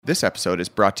This episode is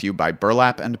brought to you by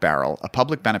Burlap and Barrel, a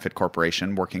public benefit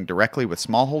corporation working directly with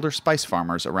smallholder spice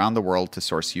farmers around the world to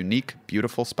source unique,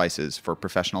 beautiful spices for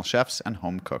professional chefs and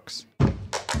home cooks.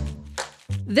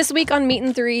 This week on Meat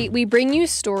and Three, we bring you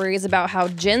stories about how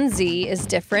Gen Z is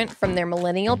different from their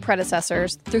millennial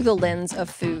predecessors through the lens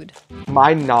of food.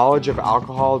 My knowledge of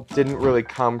alcohol didn't really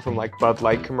come from like Bud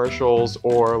Light commercials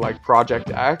or like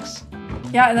Project X.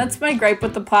 Yeah, and that's my gripe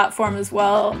with the platform as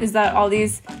well, is that all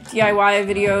these DIY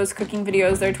videos, cooking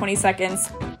videos, they're 20 seconds.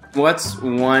 What's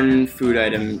one food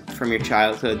item from your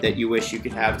childhood that you wish you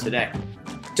could have today?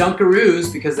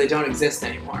 Dunkaroos, because they don't exist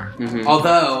anymore. Mm-hmm.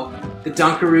 Although, the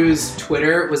Dunkaroos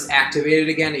Twitter was activated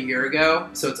again a year ago,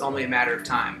 so it's only a matter of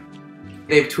time.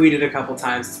 They've tweeted a couple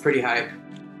times, it's pretty hype.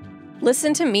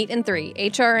 Listen to Meat and Three,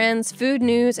 HRN's food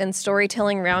news and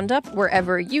storytelling roundup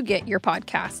wherever you get your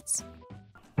podcasts.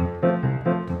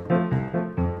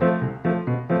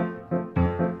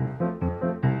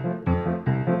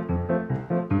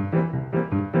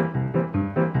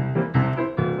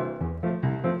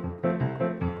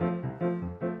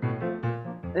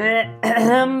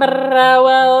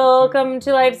 Welcome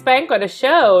to Life's Banquet, a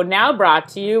show now brought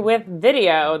to you with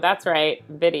video. That's right,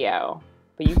 video.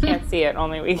 But you can't see it,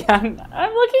 only we can.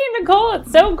 I'm looking at Nicole,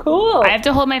 it's so cool. I have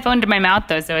to hold my phone to my mouth,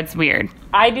 though, so it's weird.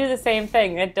 I do the same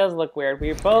thing. It does look weird.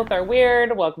 We both are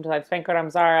weird. Welcome to Life's Banquet. I'm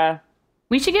Zara.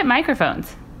 We should get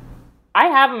microphones. I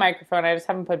have a microphone. I just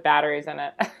haven't put batteries in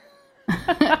it.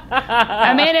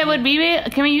 Amanda,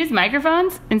 can we use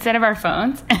microphones instead of our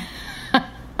phones?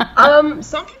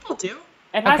 Some people do.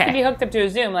 It has to be hooked up to a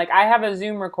Zoom. Like, I have a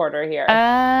Zoom recorder here. You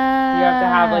have to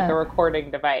have, like, a recording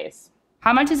device.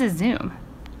 How much is a Zoom?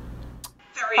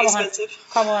 Very expensive.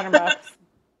 Couple $100.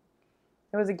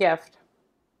 It was a gift.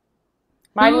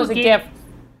 Mine was a gift.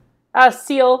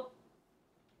 Seal.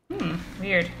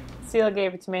 Weird. Seal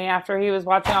gave it to me after he was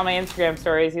watching all my Instagram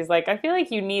stories. He's like, I feel like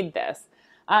you need this.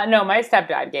 No, my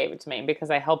stepdad gave it to me because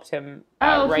I helped him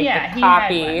write the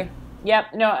copy. He had one.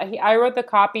 Yep. No, I wrote the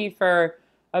copy for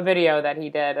a video that he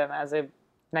did, and as a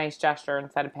nice gesture,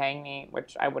 instead of paying me,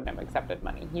 which I wouldn't have accepted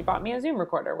money, he bought me a Zoom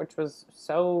recorder, which was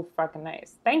so fucking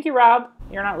nice. Thank you, Rob.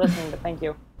 You're not listening, but thank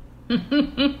you.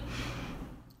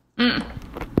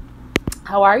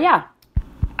 How are ya?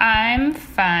 I'm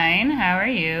fine. How are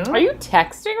you? Are you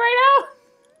texting right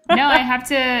now? No, I have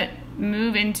to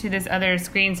move into this other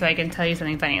screen so I can tell you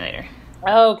something funny later.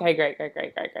 Okay, great.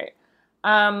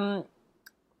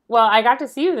 Well, I got to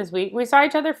see you this week. We saw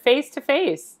each other face to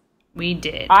face. We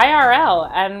did. IRL.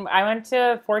 And I went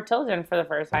to Fort Tilden for the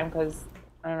first time because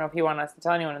I don't know if you want us to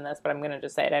tell anyone in this, but I'm going to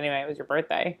just say it anyway. It was your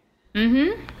birthday.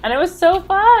 Mm-hmm. And it was so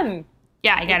fun.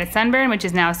 Yeah, I got a sunburn, which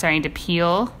is now starting to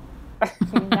peel.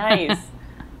 Nice.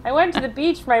 I went to the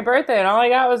beach for my birthday, and all I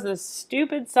got was this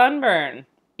stupid sunburn.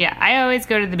 Yeah, I always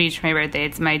go to the beach for my birthday.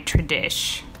 It's my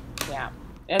tradish. Yeah.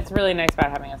 It's really nice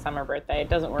about having a summer birthday. It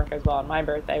doesn't work as well on my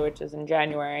birthday, which is in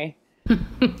January.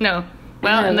 No.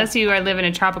 Well, unless you live in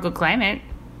a tropical climate.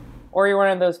 Or you're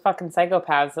one of those fucking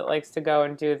psychopaths that likes to go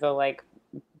and do the, like,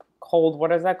 cold,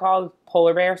 what is that called?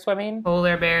 Polar bear swimming?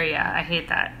 Polar bear, yeah. I hate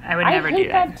that. I would never do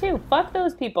that. I hate that, too. Fuck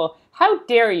those people. How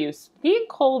dare you? Being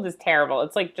cold is terrible.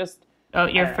 It's like just... Oh,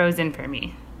 you're frozen for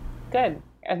me. Good.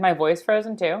 Is my voice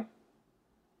frozen, too?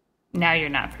 Now you're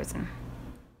not frozen.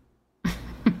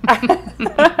 But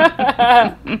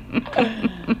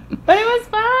it was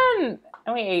fun.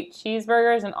 And we ate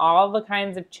cheeseburgers and all the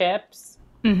kinds of chips.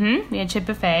 Mm-hmm. We had chip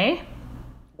buffet.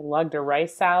 We lugged a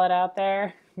rice salad out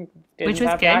there. Which was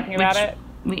good. Talking about it.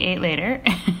 We ate later.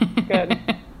 Good.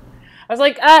 I was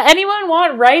like, anyone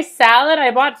want rice salad?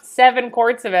 I bought 7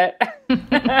 quarts of it.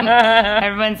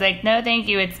 Everyone's like, no, thank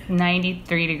you. It's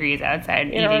 93 degrees outside.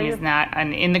 Eating is not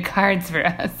in the cards for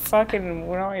us. Fucking,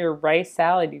 what about your rice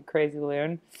salad, you crazy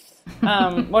loon?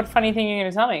 What funny thing are you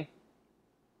going to tell me?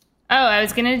 Oh, I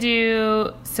was going to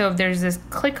do... So there's this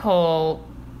ClickHole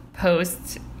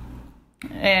post,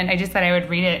 and I just thought I would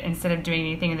read it instead of doing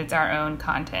anything that's our own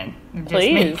content.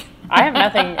 Please. I have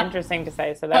nothing interesting to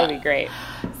say, so that would be great.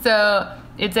 So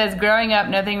it says, growing up,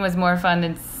 nothing was more fun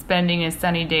than spending a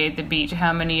sunny day at the beach.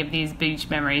 How many of these beach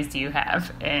memories do you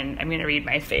have? And I'm going to read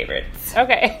my favorites.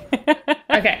 Okay.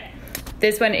 Okay.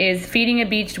 This one is feeding a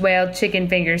beached whale chicken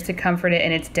fingers to comfort it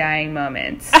in its dying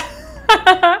moments.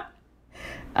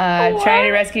 Trying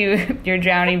to rescue your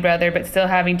drowning brother, but still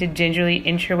having to gingerly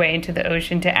inch your way into the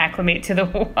ocean to acclimate to the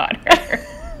water.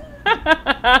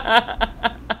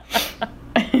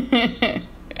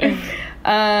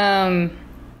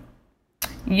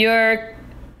 Your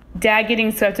dad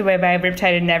getting swept away by a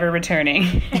riptide and never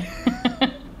returning.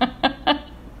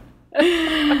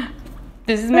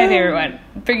 This is my favorite one.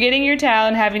 Forgetting your towel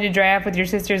and having to dry off with your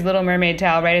sister's Little Mermaid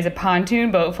towel right as a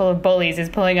pontoon boat full of bullies is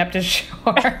pulling up to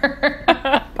shore.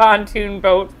 Pontoon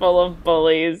boat full of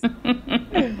bullies.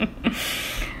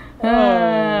 Oh,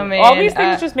 man. All these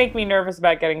things just make me nervous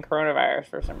about getting coronavirus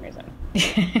for some reason.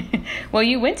 Well,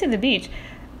 you went to the beach.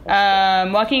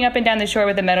 Walking up and down the shore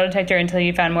with a metal detector until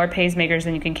you found more pacemakers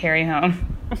than you can carry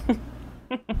home.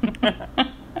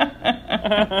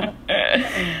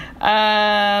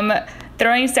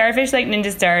 Throwing starfish like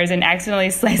ninja stars and accidentally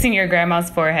slicing your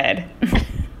grandma's forehead.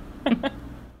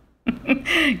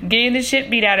 Getting the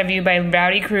shit beat out of you by a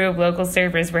rowdy crew of local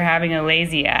surfers for having a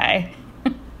lazy eye.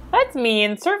 That's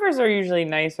mean. Surfers are usually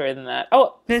nicer than that.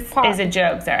 Oh, This is a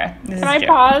joke, Sarah. Can I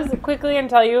pause quickly and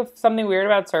tell you something weird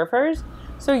about surfers?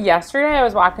 So yesterday I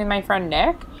was walking with my friend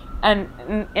Nick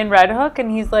and in Red Hook,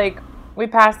 and he's like, we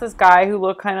passed this guy who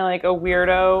looked kind of like a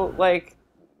weirdo, like,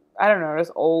 I don't know, this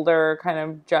older kind of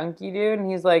junky dude. And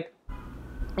he's like,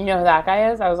 you know who that guy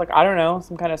is? I was like, I don't know,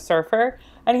 some kind of surfer.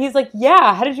 And he's like,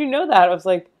 yeah, how did you know that? I was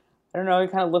like, I don't know, he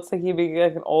kind of looks like he'd be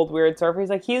like an old weird surfer. He's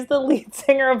like, he's the lead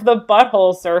singer of the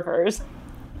Butthole Surfers.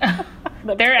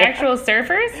 They're actual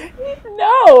surfers?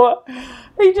 No.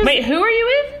 Wait, who are you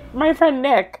with? My friend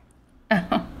Nick.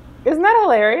 Oh. Isn't that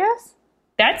hilarious?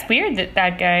 That's weird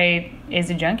that guy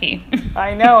is a junkie.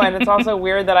 I know, and it's also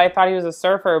weird that I thought he was a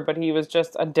surfer, but he was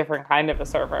just a different kind of a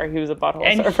surfer. He was a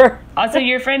butthole surfer. Also,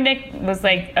 your friend Nick was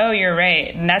like, oh, you're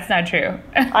right, and that's not true.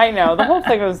 I know. The whole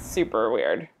thing was super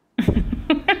weird.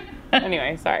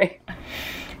 Anyway, sorry.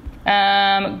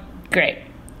 Great.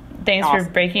 Thanks for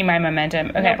breaking my momentum.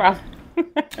 Okay. No problem.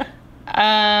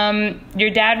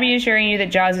 Your dad reassuring you that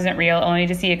Jaws isn't real, only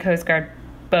to see a Coast Guard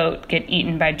boat get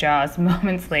eaten by Jaws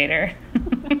moments later.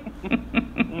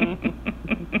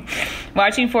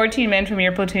 Watching 14 men from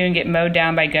your platoon get mowed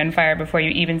down by gunfire before you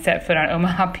even set foot on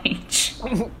Omaha Beach.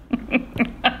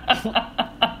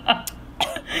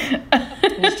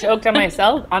 Just choked on my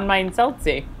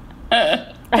seltzy.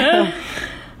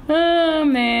 Oh,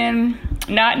 man.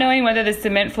 Not knowing whether the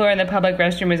cement floor in the public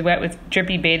restroom was wet with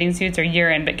drippy bathing suits or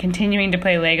urine, but continuing to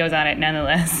play Legos on it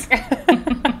nonetheless.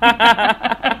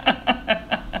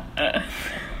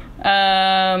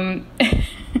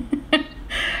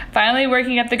 Finally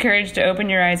working up the courage to open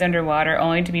your eyes underwater,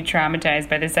 only to be traumatized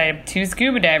by the sight of two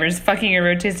scuba divers fucking a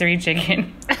rotisserie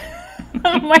chicken.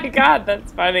 Oh my god,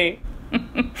 that's funny.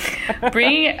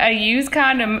 Bringing a used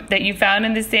condom that you found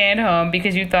in the sand home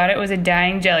because you thought it was a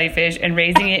dying jellyfish and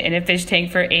raising it in a fish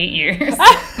tank for 8 years.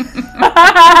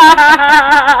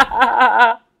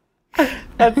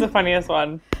 That's the funniest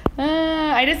one.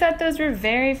 I just thought those were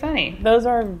very funny. Those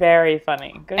are very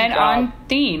funny. Good and job. on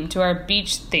theme, to our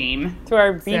beach theme. To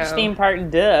our beach theme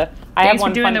part, duh. Thanks for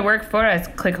doing the work for us,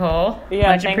 Clickhole.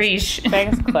 Yeah, Much appreciate.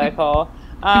 Thanks, Clickhole.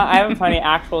 I have a funny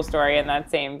actual story in that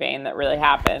same vein that really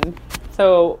happened.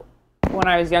 So when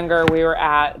I was younger, we were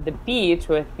at the beach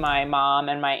with my mom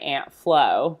and my Aunt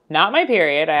Flo. Not my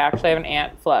period. I actually have an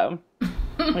Aunt Flo.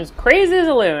 Who's crazy as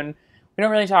a loon. We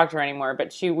don't really talk to her anymore,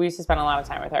 but we used to spend a lot of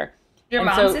time with her. Your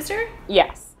mom's sister?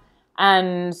 Yes.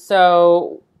 And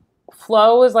so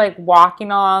Flo was like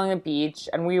walking along the beach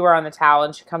and we were on the towel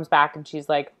and she comes back and she's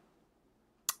like,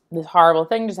 this horrible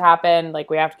thing just happened. Like,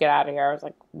 we have to get out of here. I was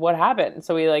like, what happened?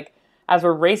 So we like, as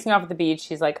we're racing off the beach,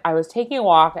 she's like, I was taking a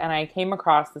walk and I came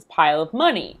across this pile of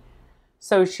money.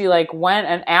 So she like went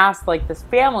and asked like this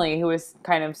family who was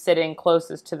kind of sitting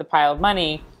closest to the pile of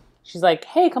money. She's like,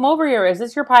 hey, come over here. Is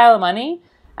this your pile of money?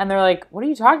 And they're like, what are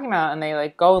you talking about? And they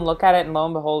like go and look at it and lo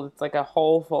and behold, it's like a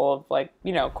hole full of like,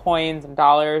 you know, coins and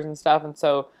dollars and stuff. And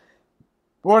so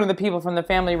one of the people from the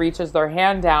family reaches their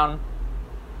hand down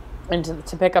and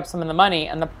to pick up some of the money,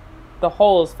 and the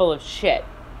hole is full of shit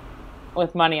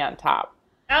with money on top.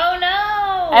 Oh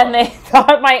no! And they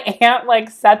thought my aunt like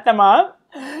set them up,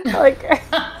 like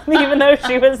even though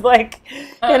she was like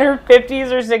in her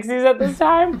 50s or 60s at this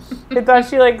time. They thought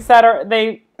she like set her.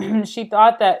 She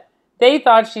thought that they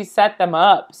thought she set them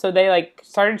up, so they like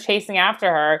started chasing after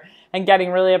her and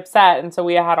getting really upset, and so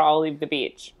we had to all leave the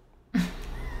beach.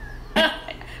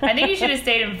 I think you should have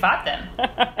stayed and fought them.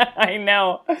 I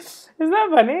know. Isn't that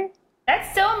funny?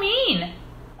 That's so mean.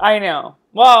 I know.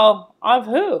 Well, of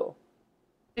who?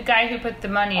 The guy who put the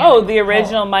money in. Oh, the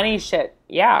original money shit.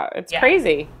 Yeah, it's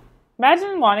crazy.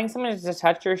 Imagine wanting someone to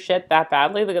touch your shit that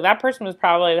badly. Look, that person was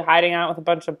probably hiding out with a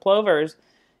bunch of plovers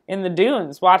in the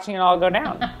dunes, watching it all go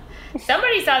down.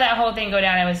 Somebody saw that whole thing go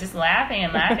down and was just laughing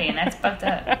and laughing, and that's fucked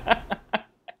up.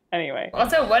 Anyway.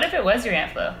 Also, what if it was your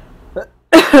Aunt Flo?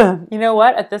 You know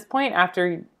what? At this point,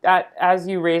 as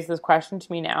you raise this question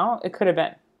to me now, it could have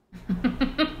been.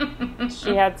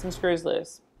 She had some screws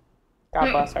loose.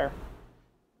 God bless her.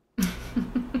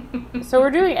 So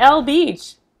we're doing L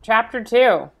Beach, Chapter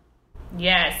 2.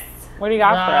 Yes. What do you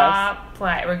got for us?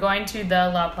 Playa. We're going to the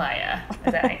La Playa,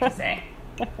 as I like to say.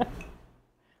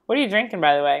 What are you drinking,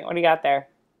 by the way? What do you got there?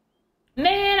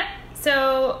 Man,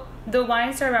 so the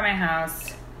wine store by my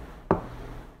house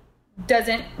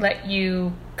doesn't let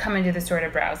you come into the store to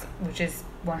browse, which is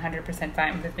 100%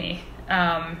 fine with me.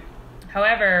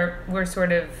 However, we're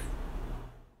sort of,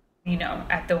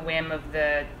 at the whim of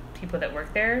the people that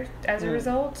work there as a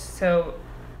result. So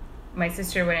my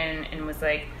sister went in and was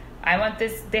like, I want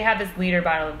this. They have this liter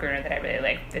bottle of Gruner that I really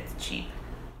like. It's cheap.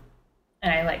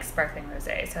 And I like sparkling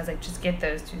rosé. So I was like, just get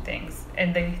those two things.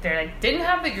 And they're like, didn't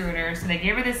have the Gruner. So they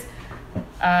gave her this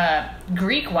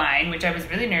Greek wine, which I was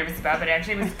really nervous about, but it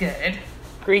actually was good.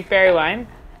 Greek berry wine?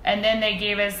 And then they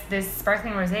gave us this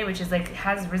sparkling rosé, which is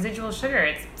has residual sugar.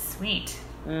 It's sweet.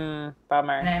 Bummer.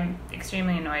 And I'm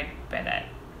extremely annoyed by that.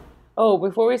 Oh,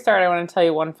 before we start, I want to tell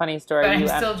you one funny story. But I'm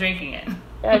still drinking it.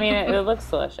 I mean, it looks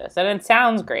delicious, and it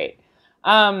sounds great.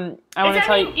 I want to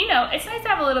tell you... it's nice to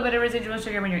have a little bit of residual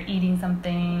sugar when you're eating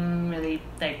something really,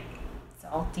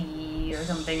 salty or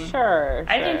something. Sure.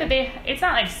 I think that it's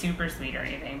not, super sweet or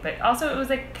anything, but also it was,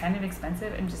 kind of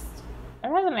expensive and just... It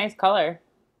has a nice color.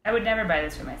 I would never buy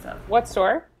this for myself. What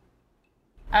store?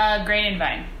 Grain and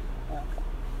Vine.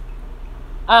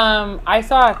 I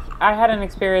had an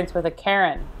experience with a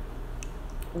Karen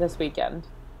this weekend.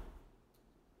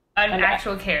 An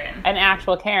actual Karen. An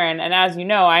actual Karen. And as you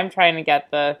know, I'm trying to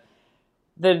get the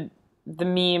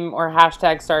meme or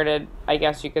hashtag started, I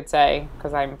guess you could say,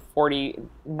 because I'm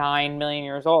 49 million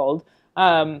years old.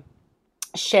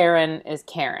 Sharon is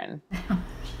Karen.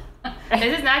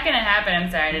 This is not going to happen,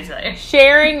 I'm sorry to tell you.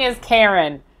 Sharing is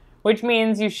Karen, which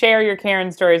means you share your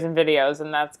Karen stories and videos,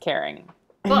 and that's caring.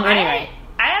 Well, anyway.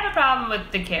 I have a problem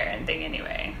with the Karen thing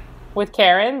anyway. With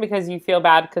Karen? Because you feel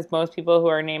bad because most people who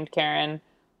are named Karen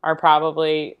are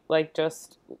probably,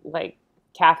 just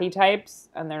Kathy types,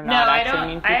 and they're not actually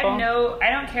mean people? I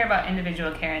don't care about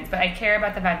individual Karens, but I care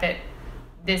about the fact that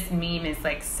this meme is,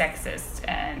 sexist,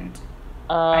 and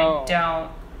I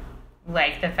don't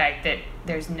like the fact that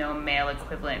there's no male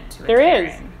equivalent to a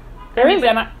Karen. There is.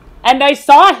 And I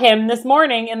saw him this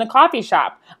morning in the coffee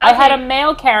shop. Okay. I had a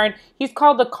male Karen. He's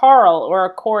called a Carl or a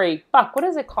Corey. Fuck, what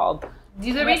is it called?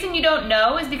 The reason you don't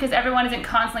know is because everyone isn't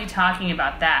constantly talking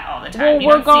about that all the time.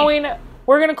 Well,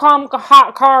 we're going to call him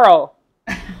Hot Carl,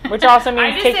 which also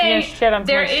means kicking his shit on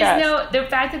someone's chest. The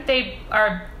fact that they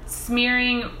are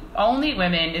smearing only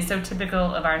women is so typical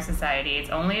of our society. It's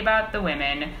only about the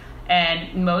women,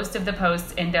 and most of the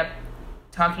posts end up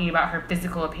talking about her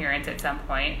physical appearance at some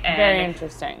point. And very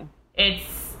interesting.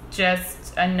 It's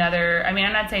just another... I'm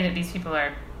not saying that these people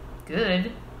are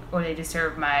good or they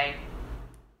deserve my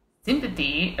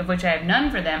sympathy, of which I have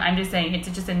none for them. I'm just saying it's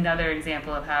just another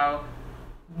example of how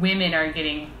women are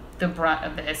getting the brunt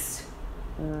of this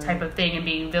type of thing and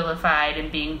being vilified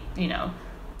and being,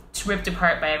 ripped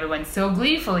apart by everyone so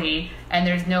gleefully, and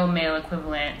there's no male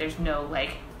equivalent. There's no,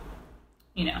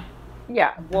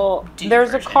 Yeah, well,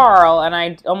 there's a Carl, and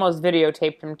I almost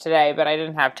videotaped him today, but I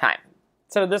didn't have time.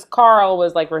 So this Carl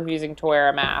was, refusing to wear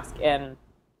a mask in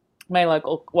my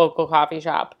local coffee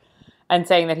shop and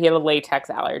saying that he had a latex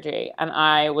allergy. And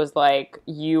I was like,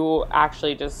 you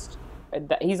actually just...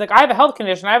 He's like, I have a health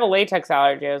condition. I have a latex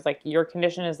allergy. I was like, your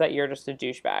condition is that you're just a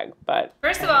douchebag. But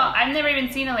first of all, I've never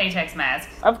even seen a latex mask.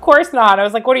 Of course not. I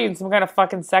was like, what are you, some kind of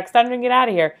fucking sex dungeon? Get out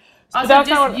of here. Also,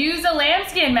 just use a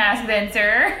lambskin mask then,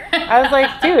 sir. I was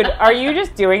like, dude, are you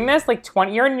just doing this?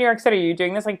 You're in New York City. Are you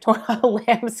doing this a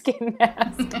lambskin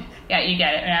mask? Yeah, you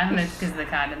get it. Yeah, because of the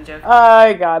condom joke.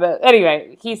 I got it.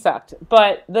 Anyway, he sucked.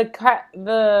 But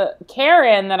the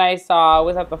Karen that I saw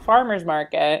was at the farmer's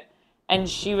market, and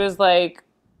she was like,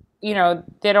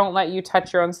 they don't let you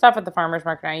touch your own stuff at the farmer's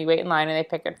market now. You wait in line, and they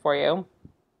pick it for you.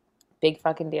 Big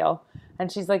fucking deal.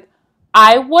 And she's like,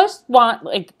 I was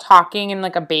talking in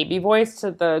a baby voice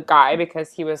to the guy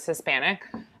because he was Hispanic,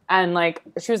 and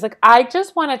she was like, I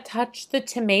just want to touch the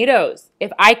tomatoes.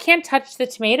 If I can't touch the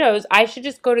tomatoes, I should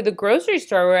just go to the grocery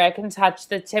store where I can touch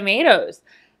the tomatoes.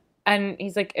 And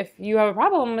he's like, if you have a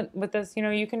problem with this,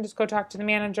 you can just go talk to the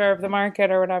manager of the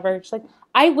market or whatever. She's like,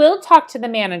 I will talk to the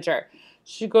manager.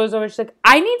 She goes over, she's like,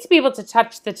 I need to be able to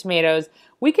touch the tomatoes.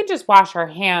 We can just wash our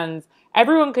hands.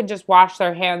 Everyone can just wash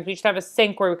their hands. We should have a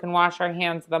sink where we can wash our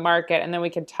hands at the market, and then we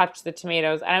can touch the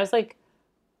tomatoes. And I was like,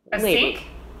 a sink?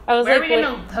 I was where are we going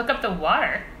to hook up the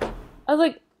water? I was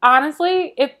like,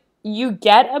 honestly, if you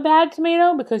get a bad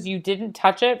tomato because you didn't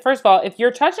touch it, first of all, if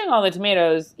you're touching all the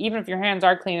tomatoes, even if your hands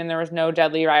are clean and there was no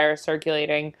deadly virus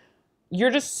circulating, you're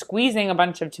just squeezing a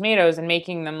bunch of tomatoes and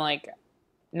making them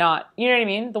not, you know what I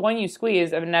mean? The one you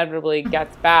squeeze inevitably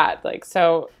gets bad. Like,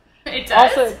 so. It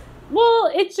does? Also,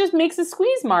 well, it just makes a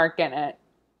squeeze mark in it.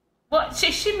 Well,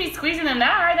 she shouldn't be squeezing them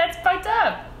that hard. That's fucked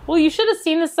up. Well, you should have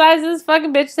seen the size of this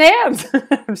fucking bitch's hands.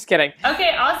 I'm just kidding.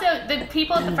 Okay, also, the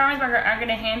people at the farmer's market aren't going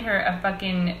to hand her a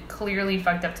fucking clearly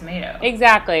fucked up tomato.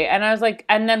 Exactly. And I was like,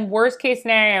 and then worst case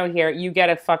scenario here, you get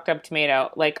a fucked up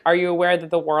tomato. Like, are you aware that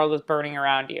the world is burning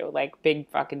around you? Like, big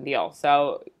fucking deal.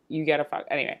 So you get a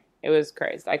anyway, it was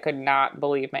crazy. I could not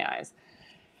believe my eyes.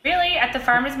 Really? At the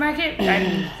farmer's market?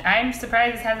 I'm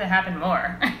surprised this hasn't happened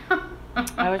more.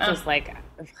 I was just like,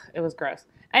 it was gross.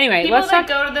 Anyway, people let's that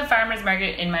talk. go to the farmer's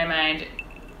market, in my mind,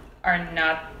 are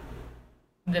not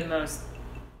the most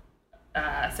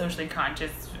socially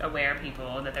conscious, aware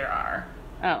people that there are.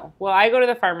 Oh, well, I go to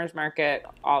the farmer's market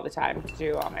all the time to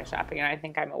do all my shopping, and I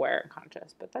think I'm aware and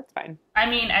conscious, but that's fine. I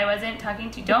mean, I wasn't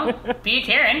talking to... Don't be a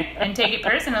Karen and take it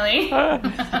personally. Is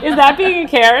that being a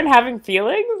Karen, having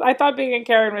feelings? I thought being a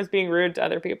Karen was being rude to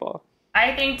other people.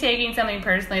 I think taking something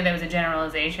personally that was a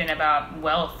generalization about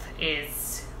wealth is...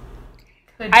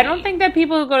 I don't think that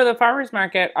people who go to the farmer's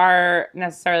market are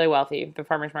necessarily wealthy. The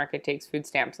farmer's market takes food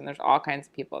stamps, and there's all kinds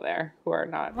of people there who are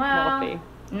not wealthy.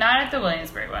 Not at the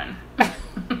Williamsburg one.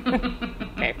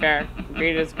 Okay, fair.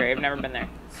 Agree to disagree. I've never been there.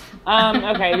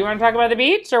 Okay, you want to talk about the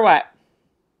beach or what?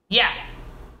 Yeah.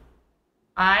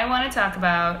 I want to talk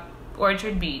about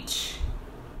Orchard Beach.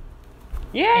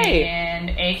 Yay! And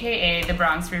AKA the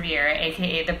Bronx Riviera,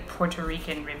 AKA the Puerto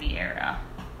Rican Riviera.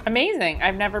 Amazing.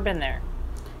 I've never been there.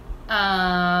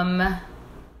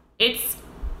 It's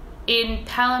in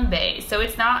Pelham Bay, so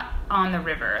it's not on the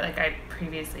river, like I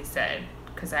previously said,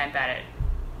 because I'm bad at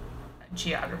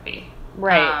geography.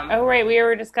 Right. Right. We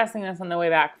were discussing this on the way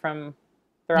back from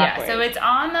the Rockaways. Yeah, so it's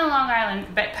on the Long Island,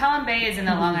 but Pelham Bay is in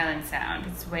the Long Island Sound.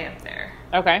 It's way up there.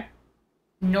 Okay.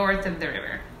 North of the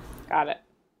river. Got it.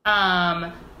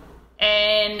 And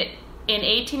in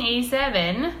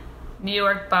 1887, New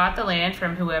York bought the land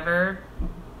from whoever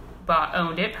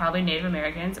owned it, probably Native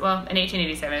Americans. Well, in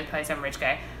 1887, it was probably some rich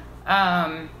guy.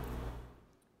 And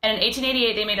in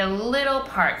 1888, they made a little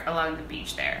park along the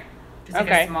beach there. Just like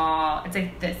a small, it's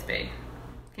like this big.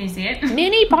 Can you see it?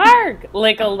 Mini park!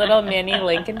 Like a little mini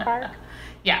Lincoln Park?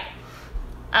 Yeah.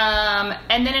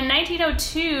 And then in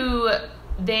 1902,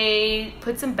 they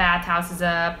put some bathhouses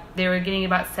up. They were getting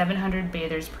about 700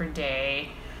 bathers per day.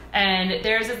 And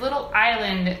there's this little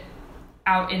island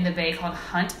out in the bay called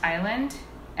Hunt Island.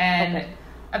 And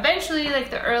eventually, like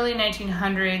the early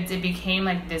 1900s, it became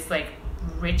like this like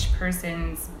rich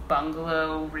person's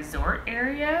bungalow resort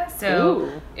area.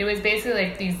 So it was basically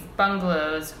like these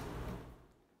bungalows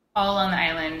all on the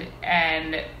island,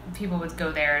 and people would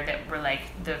go there that were like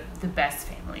the best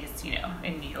families, you know,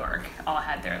 in New York. All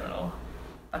had their little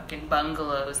fucking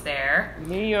bungalows there.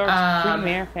 New York's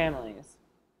premier families.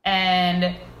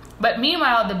 But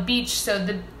meanwhile, the beach.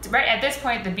 So right at this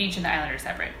point, the beach and the island are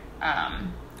separate.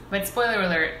 But spoiler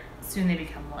alert, soon they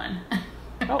become one.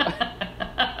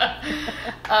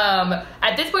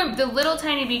 At this point, the little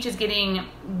tiny beach is getting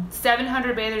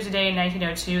 700 bathers a day in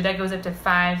 1902. That goes up to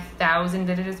 5,000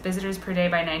 visitors per day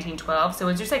by 1912. So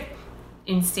it's just like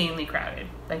insanely crowded.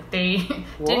 Like they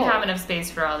didn't have enough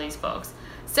space for all these folks.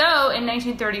 So in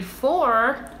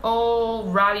 1934,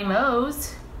 old Robbie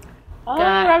Mose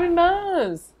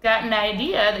got an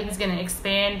idea that he's going to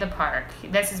expand the park.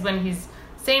 This is when he's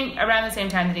around the same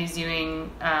time that he's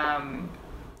doing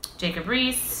Jacob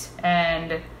Riis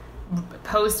and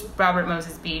post Robert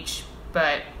Moses Beach,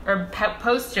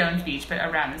 post Jones Beach, but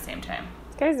around the same time.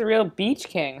 This guy's a real beach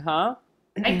king, huh?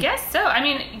 I guess so. I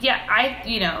mean,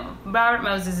 yeah, Robert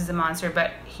Moses is a monster,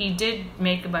 but he did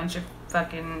make a bunch of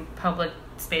fucking public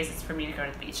spaces for me to go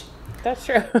to the beach. That's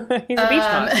true. He's a beach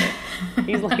monster.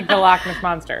 He's like the Loch Ness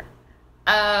Monster.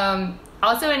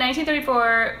 Also in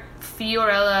 1934,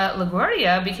 Fiorella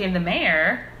LaGuardia became the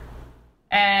mayor,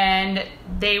 and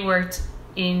they worked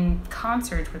in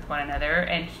concert with one another,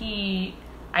 and he,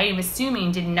 I am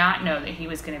assuming, did not know that he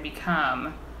was going to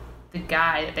become the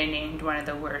guy that they named one of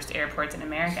the worst airports in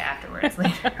America afterwards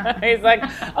later on. He's like,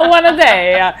 one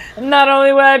day, not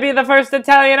only will I be the first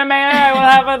Italian mayor, I will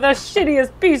have the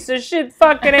shittiest piece of shit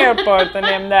fucking airport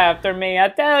named after me. I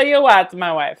tell you what,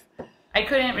 my wife. I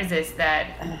couldn't resist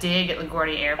that dig at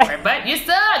LaGuardia Airport, but you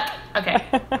suck! Okay.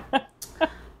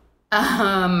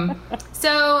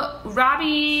 So,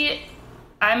 Robbie,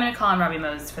 I'm going to call him Robbie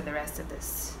Moses for the rest of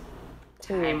this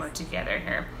time we're together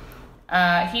here.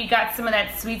 He got some of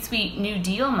that sweet, sweet New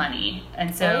Deal money,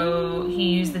 and so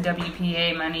he used the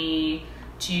WPA money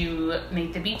to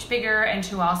make the beach bigger and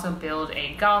to also build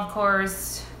a golf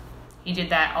course He did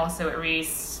that also at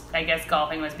Reese. I guess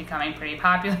golfing was becoming pretty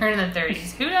popular in the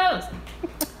 30s. Who knows?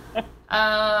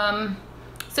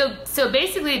 So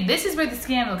basically, this is where the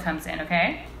scandal comes in,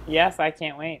 okay? Yes, I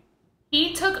can't wait.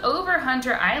 He took over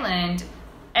Hunter Island,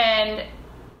 and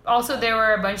also there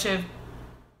were a bunch of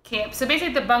camp. So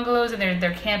basically, the bungalows and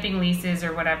their camping leases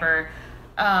or whatever.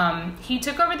 He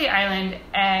took over the island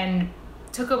and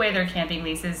took away their camping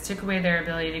leases, took away their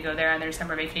ability to go there on their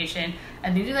summer vacation,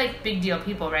 and these are like big deal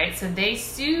people, right? So they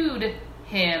sued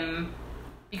him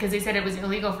because they said it was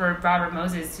illegal for Robert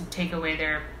Moses to take away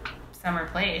their summer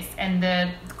place, and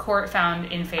the court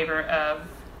found in favor of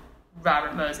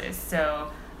Robert Moses. So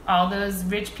all those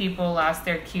rich people lost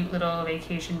their cute little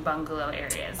vacation bungalow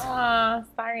areas. Oh,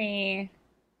 sorry.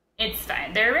 It's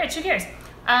fine. They're rich. Who cares?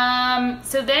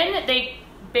 So then they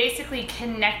basically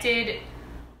connected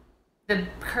the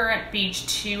current beach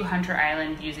to Hunter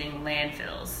Island using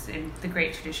landfills in the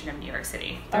great tradition of New York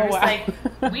City. They're just like,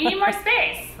 we need more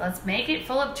space. Let's make it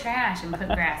full of trash and put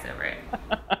grass over it.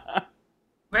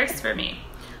 Works for me.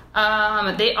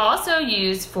 They also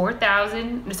used 4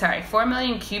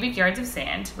 million cubic yards of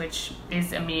sand, which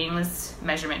is a meaningless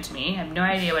measurement to me. I have no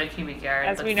idea what a cubic yard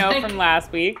As looks we know like. from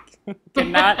last week,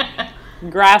 cannot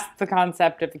grasp the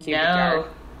concept of a cubic yard.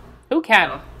 Who can?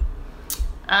 No.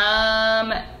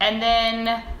 And then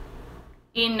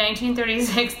in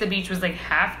 1936, the beach was like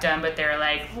half done, but they're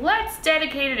like, let's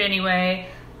dedicate it anyway.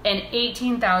 And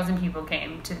 18,000 people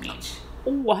came to the beach.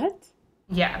 What?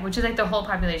 Yeah, which is like the whole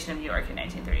population of New York in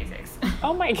 1936.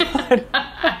 Oh my God.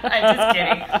 I'm just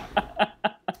kidding.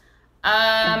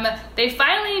 They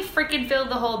finally freaking filled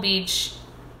the whole beach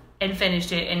and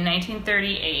finished it in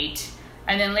 1938.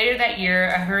 And then later that year,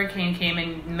 a hurricane came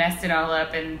and messed it all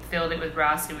up and filled it with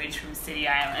raw sewage from City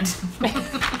Island.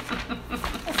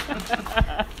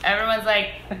 Everyone's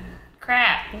like,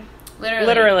 crap.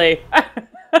 Literally.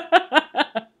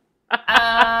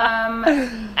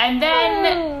 And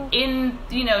then in,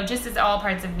 just as all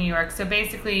parts of New York, so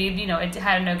basically, it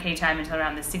had an okay time until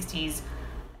around the 60s,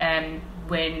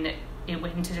 when it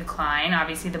went into decline.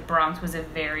 Obviously, the Bronx was a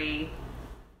very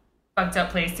fucked up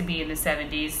place to be in the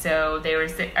 70s. So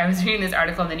I was reading this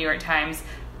article in the New York Times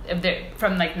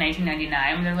from like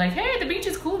 1999. They're like, hey, the beach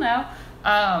is cool now.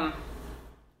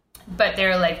 But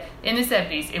they're like, in the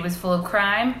 70s, it was full of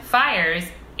crime, fires,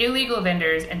 illegal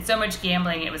vendors, and so much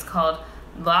gambling. It was called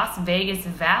Las Vegas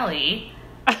Valley.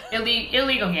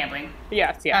 Illegal gambling.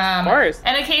 Yes, of course.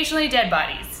 And occasionally dead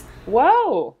bodies.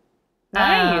 Whoa.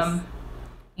 Nice.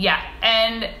 Yeah.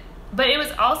 But it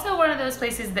was also one of those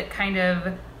places that kind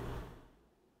of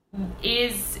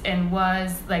is and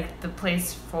was like the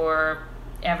place for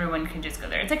everyone can just go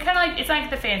there. It's like kind of like, it's like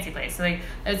the fancy place. So like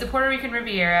there's the Puerto Rican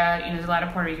Riviera, there's a lot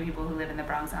of Puerto Rican people who live in the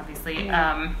Bronx, obviously.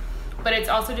 Yeah. But it's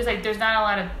also just like there's not a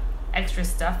lot of extra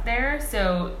stuff there.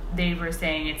 So they were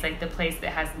saying it's like the place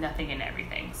that has nothing and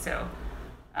everything. So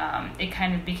it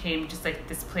kind of became just like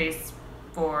this place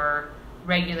for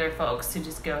regular folks to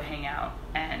just go hang out.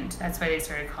 And that's why they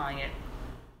started calling it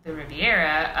the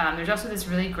Riviera. There's also this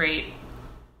really great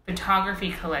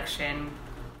photography collection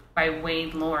by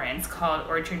Wayne Lawrence called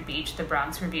Orchard Beach, the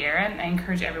Bronx Riviera. And I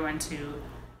encourage everyone to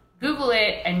Google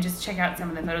it and just check out some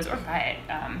of the photos or buy it.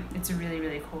 It's a really,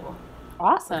 really cool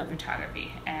awesome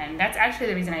photography. And that's actually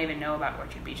the reason I even know about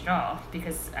Orchard Beach at all,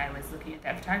 because I was looking at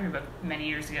that photography book many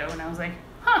years ago and I was like,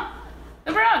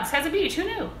 the Bronx has a beach, who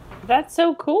knew? That's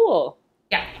so cool.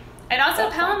 Yeah. And also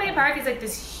Pelham Bay Park is like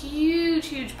this huge,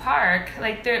 huge park.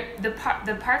 Like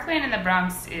the parkland in the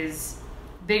Bronx is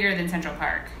bigger than Central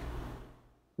Park.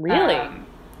 Really?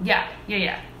 Yeah.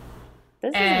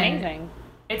 This is amazing.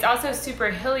 It's also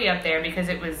super hilly up there because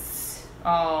it was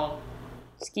all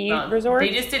ski resort.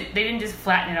 They didn't just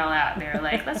flatten it all out. They were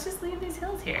like, let's just leave these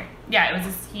hills here. Yeah, it was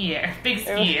a big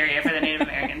ski area for the Native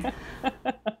Americans.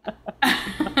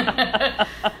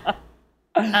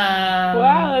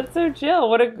 Wow, that's so chill.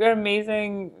 What an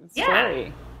amazing story.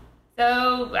 Yeah.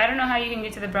 So I don't know how you can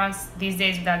get to the Bronx these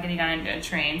days without getting on a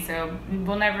train. So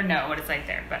we'll never know what it's like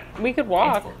there. But we could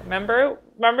walk. Cool. Remember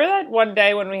that one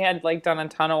day when we had like done a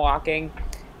ton of walking?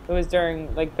 It was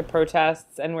during like the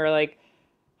protests, and we were like,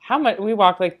 how much? We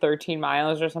walked like 13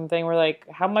 miles or something. We're like,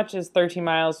 how much is 13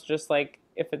 miles? Just like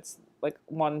if it's like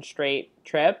one straight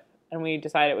trip, and we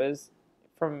decided it was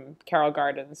from Carroll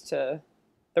Gardens to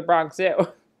the Bronx Zoo.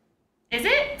 Is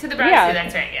it? To the Bronx Zoo,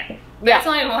 that's right, yeah. That's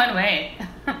only one way.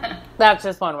 That's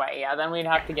just one way, yeah. Then we'd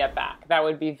have to get back. That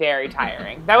would be very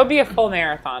tiring. That would be a full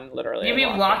marathon, literally. You'd be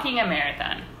walking a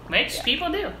marathon, which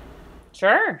people do.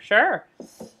 Sure.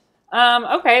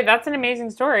 Okay, that's an amazing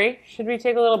story. Should we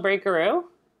take a little breakaroo?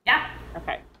 Yeah.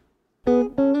 Okay.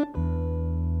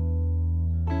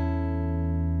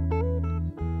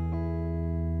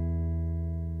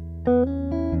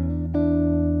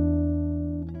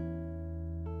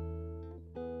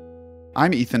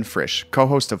 I'm Ethan Frisch,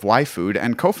 co-host of Why Food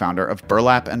and co-founder of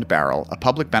Burlap and Barrel, a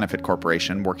public benefit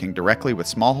corporation working directly with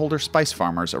smallholder spice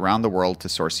farmers around the world to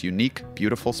source unique,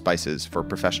 beautiful spices for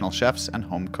professional chefs and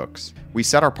home cooks. We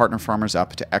set our partner farmers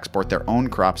up to export their own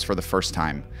crops for the first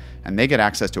time, and they get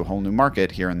access to a whole new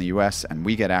market here in the US, and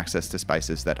we get access to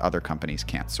spices that other companies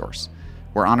can't source.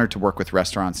 We're honored to work with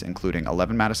restaurants including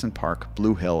 11 Madison Park,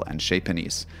 Blue Hill, and Chez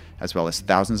Panisse, as well as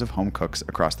thousands of home cooks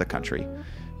across the country.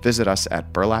 Visit us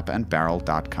at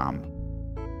burlapandbarrel.com.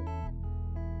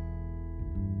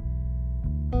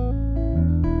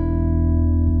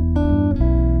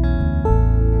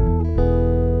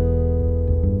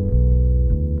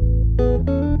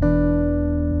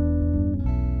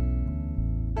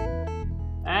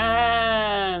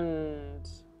 And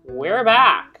we're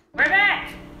back.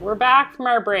 We're back from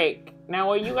our break. Now,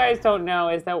 what you guys don't know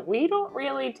is that we don't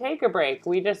really take a break.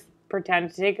 We just pretend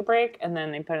to take a break, and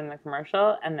then they put in the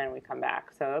commercial, and then we come back.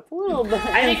 So that's a little bit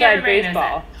inside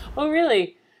baseball. Oh,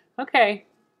 really? Okay.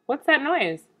 What's that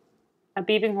noise? A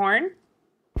beeping horn?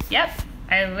 Yep.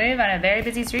 I live on a very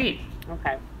busy street.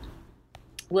 Okay.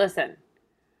 Listen,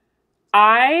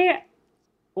 I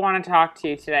want to talk to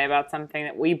you today about something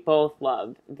that we both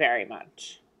love very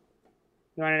much.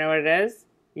 You want to know what it is?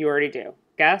 You already do.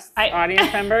 Guests,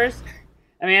 audience members,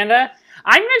 Amanda,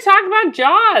 I'm going to talk about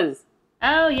Jaws.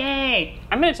 Oh, yay.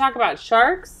 I'm going to talk about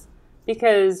sharks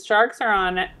because sharks are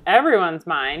on everyone's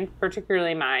mind,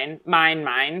 particularly mine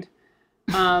mind,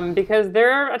 because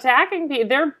they're attacking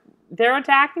people. They're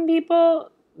attacking people.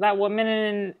 That woman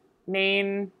in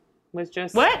Maine was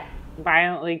just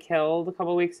violently killed a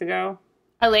couple weeks ago.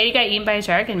 A lady got eaten by a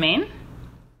shark in Maine?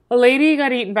 A lady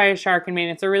got eaten by a shark in Maine.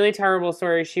 It's a really terrible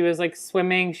story. She was like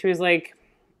swimming. She was like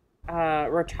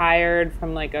retired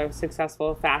from like a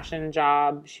successful fashion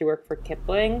job. She worked for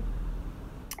Kipling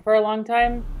for a long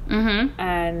time. Mm-hmm.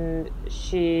 And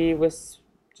she was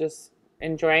just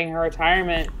enjoying her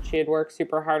retirement. She had worked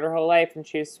super hard her whole life, and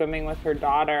she was swimming with her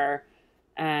daughter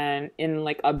and in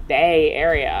like a bay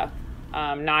area,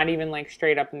 not even like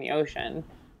straight up in the ocean.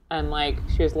 And like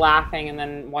she was laughing, and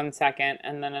then 1 second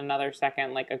and then another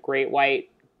second, like a great white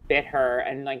bit her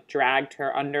and like dragged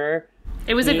her under.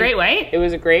 It was a great white? It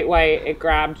was a great white. It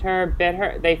grabbed her, bit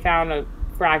her. They found a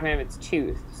fragment of its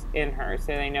tooth in her, so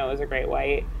they know it was a great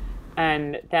white.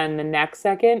 And then the next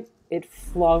second, it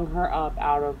flung her up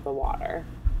out of the water.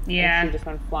 Yeah. And she just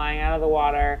went flying out of the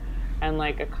water, and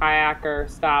like a kayaker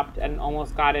stopped and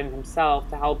almost got in himself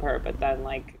to help her, but then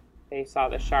like they saw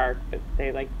the shark, but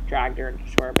they like dragged her into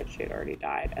shore, but she had already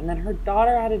died. And then her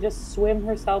daughter had to just swim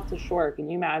herself to shore. Can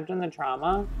you imagine the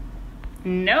trauma?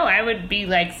 No, I would be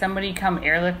like, somebody come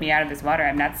airlift me out of this water.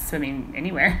 I'm not swimming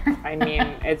anywhere. I mean,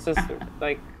 it's just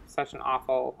like such an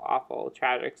awful, awful,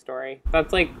 tragic story.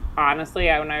 That's like, honestly,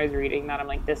 when I was reading that, I'm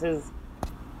like, this is,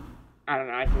 I don't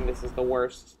know, I think this is the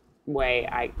worst way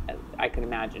I could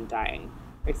imagine dying,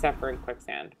 except for in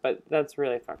quicksand. But that's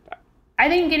really fucked up. I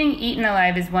think getting eaten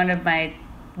alive is one of my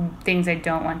things I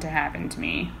don't want to happen to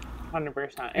me.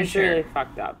 100%. It's really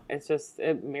fucked up. It's just,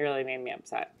 it really made me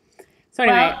upset. So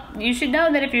anyway, well, you should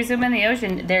know that if you're swimming in the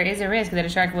ocean, there is a risk that a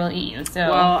shark will eat you. So,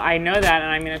 well, I know that,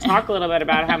 and I'm going to talk a little bit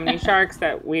about how many sharks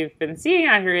that we've been seeing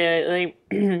out here lately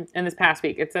in this past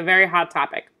week. It's a very hot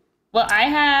topic. Well, I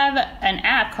have an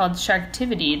app called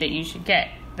Sharktivity that you should get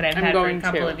that I've had for a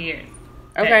couple of years.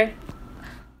 Okay.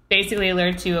 Basically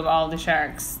alerts you of all the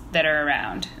sharks that are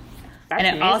around. That's and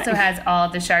it amazing. also has all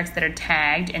the sharks that are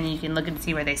tagged, and you can look and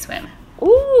see where they swim.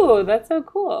 Ooh, that's so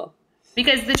cool.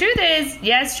 Because the truth is,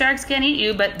 yes, sharks can eat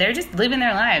you, but they're just living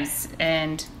their lives,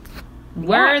 and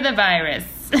we're the virus.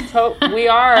 So we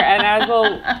are, and as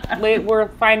we'll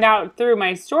find out through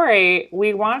my story,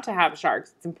 we want to have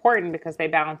sharks. It's important because they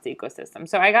balance the ecosystem.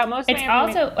 So I got most of my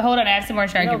information. Also, hold on, I have some more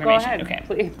shark information. Go ahead.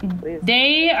 Okay, please.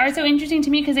 They are so interesting to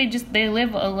me because they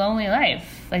live a lonely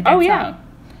life. Like, that's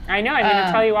I know. I'm going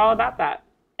to tell you all about that.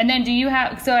 And then do you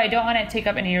have? So I don't want to take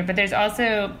up any, but there's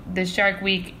also the Shark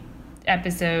Week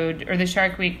episode, or the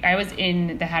Shark Week. I was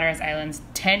in the Hatteras Islands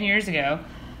 10 years ago,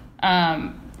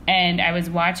 and I was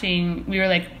watching. We were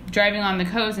like driving on the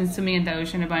coast and swimming in the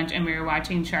ocean a bunch, and we were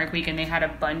watching Shark Week, and they had a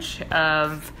bunch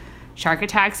of shark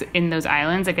attacks in those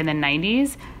islands, like in the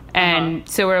 90s. And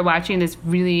so we're watching this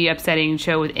really upsetting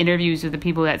show with interviews with the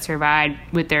people that survived,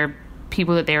 with their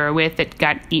people that they were with that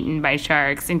got eaten by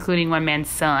sharks, including one man's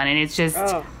son. And it's just,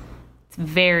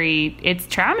 it's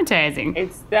traumatizing.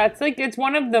 It's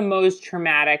one of the most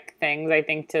traumatic things, I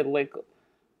think, to like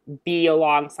be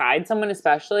alongside someone,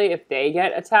 especially if they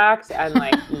get attacked and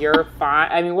like you're fine.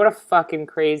 I mean, what a fucking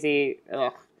crazy,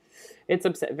 it's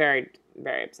very,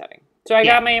 very upsetting. So I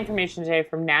got my information today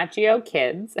from Nat Geo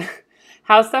Kids.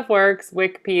 How Stuff Works,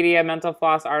 Wikipedia, Mental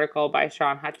Floss article by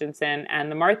Sean Hutchinson,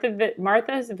 and the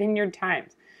Martha's Vineyard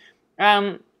Times.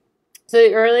 So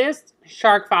the earliest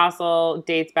shark fossil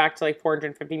dates back to like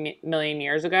 450 million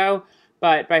years ago,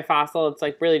 but by fossil it's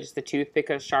like really just the tooth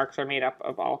because sharks are made up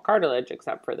of all cartilage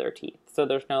except for their teeth. So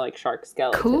there's no like shark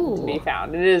skeleton to be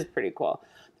found. It is pretty cool.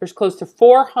 There's close to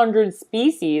 400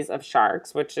 species of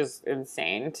sharks, which is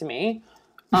insane to me.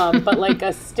 But like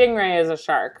a stingray is a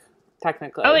shark,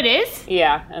 technically. Oh, it is?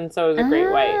 Yeah, and so is a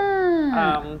great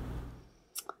white.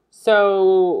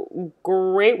 So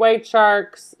great white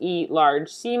sharks eat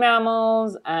large sea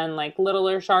mammals, and like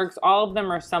littler sharks, all of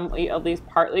them are at least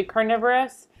partly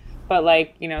carnivorous, but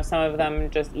like, you know, some of them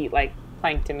just eat like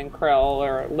plankton and krill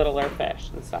or littler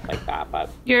fish and stuff like that. But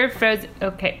You're frozen.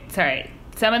 Okay, sorry.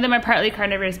 Some of them are partly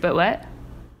carnivorous, but what?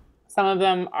 Some of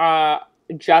them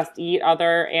just eat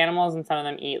other animals, and some of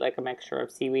them eat like a mixture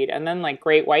of seaweed. And then like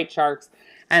great white sharks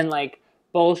and like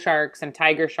bull sharks and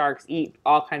tiger sharks eat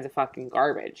all kinds of fucking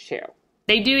garbage too.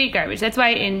 They do eat garbage. That's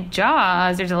why in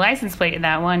Jaws, there's a license plate in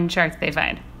that one shark they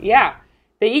find. Yeah.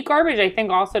 They eat garbage, I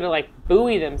think, also to like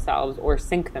buoy themselves or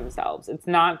sink themselves. It's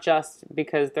not just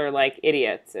because they're like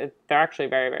idiots. They're actually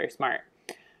very, very smart.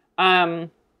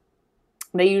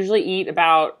 They usually eat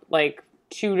about like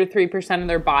 2 to 3% of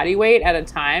their body weight at a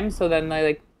time. So then they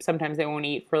like sometimes they won't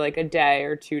eat for like a day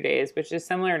or 2 days, which is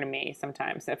similar to me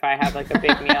sometimes. If I have like a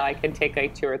big meal, I can take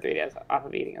like 2 or 3 days off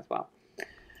of eating as well.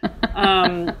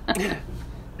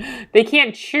 They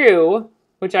can't chew,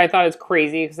 which I thought is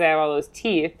crazy because they have all those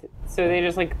teeth. So they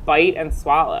just like bite and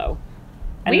swallow.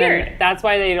 And Weird. That's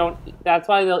why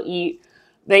they'll eat.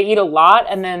 They eat a lot,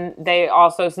 and then they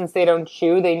also, since they don't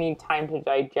chew, they need time to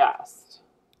digest.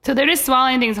 So they're just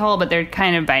swallowing things whole, but they're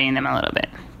kind of biting them a little bit.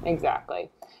 Exactly.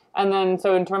 And then,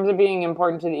 so in terms of being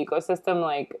important to the ecosystem,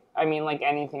 like, I mean, like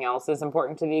anything else is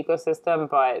important to the ecosystem,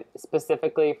 but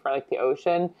specifically for like the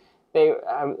ocean, they,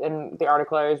 in the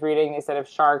article I was reading, they said if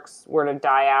sharks were to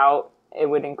die out, it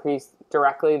would increase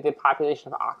directly the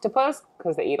population of octopus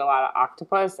because they eat a lot of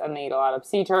octopus and they eat a lot of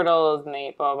sea turtles and they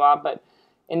eat blah, blah, blah. But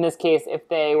in this case, if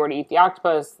they were to eat the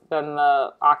octopus, then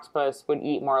the octopus would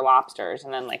eat more lobsters,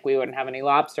 and then like we wouldn't have any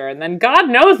lobster, and then God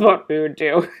knows what we would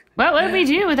do. What would we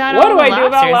do without what all do the I do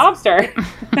about lobster?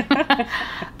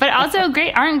 But also,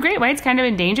 aren't great whites kind of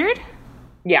endangered?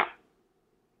 Yeah,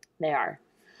 they are.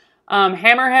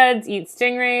 Hammerheads eat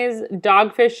stingrays.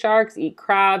 Dogfish sharks eat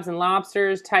crabs and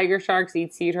lobsters. Tiger sharks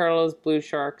eat sea turtles. Blue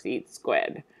sharks eat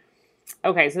squid.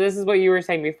 Okay, so this is what you were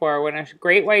saying before. When a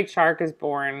great white shark is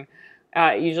born,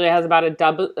 it usually has about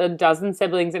a dozen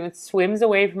siblings, and it swims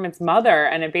away from its mother,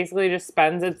 and it basically just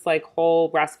spends its like whole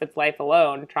rest of its life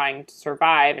alone trying to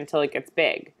survive until it gets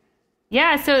big.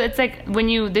 Yeah, so it's like when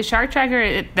the Shark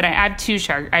Tracker that I have two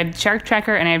shark. I have Shark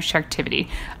Tracker and I have Sharktivity.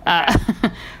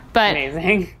 Okay. But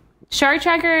amazing. Shark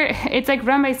Tracker, it's like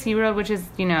run by SeaWorld, which is,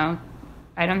 you know,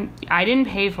 I didn't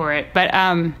pay for it, but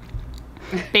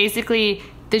basically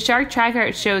the Shark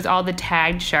Tracker shows all the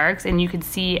tagged sharks, and you can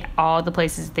see all the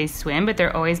places they swim, but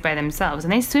they're always by themselves,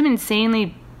 and they swim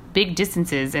insanely big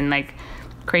distances and like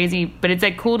crazy. But it's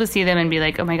like cool to see them and be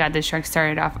like, oh my god, this shark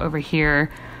started off over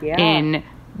here in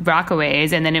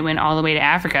Rockaways, and then it went all the way to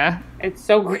Africa. It's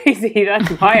so crazy. That's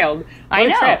wild. I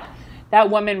know. Trip. That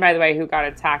woman, by the way, who got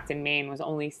attacked in Maine was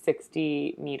only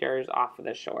 60 meters off of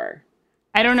the shore.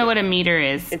 I don't know what a meter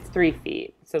is. It's 3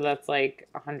 feet. So that's like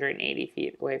 180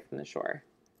 feet away from the shore.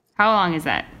 How long is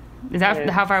that? Is that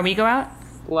how far we go out?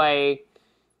 Like,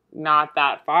 not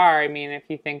that far. I mean, if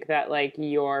you think that, like,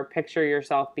 picture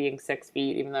yourself being 6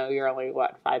 feet, even though you're only,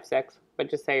 5'6", but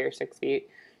just say you're 6 feet,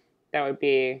 that would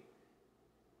be,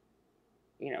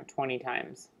 20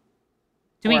 times.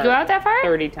 Do we go out that far?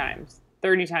 30 times.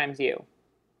 30 times you.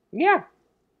 Yeah.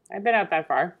 I've been out that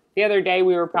far. The other day,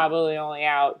 we were probably only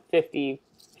out 50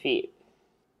 feet.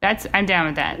 I'm down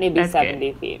with that. Maybe That's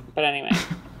 70 good. feet. But anyway,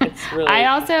 it's really... I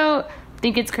also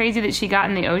think it's crazy that she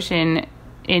got in the ocean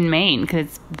in Maine because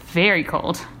it's very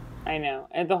cold. I know.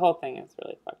 And the whole thing is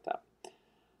really fucked up.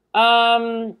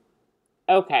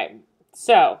 Okay.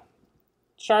 So,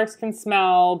 sharks can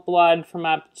smell blood from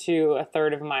up to a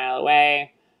third of a mile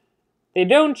away. They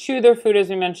don't chew their food, as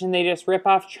we mentioned. They just rip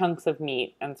off chunks of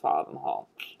meat and swallow them whole.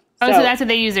 So that's what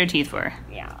they use their teeth for?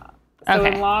 Yeah. So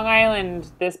in Long Island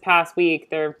this past week,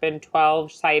 there have been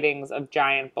 12 sightings of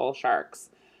giant bull sharks.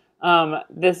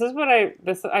 This is what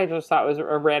I just thought was a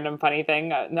random funny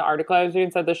thing. In the article I was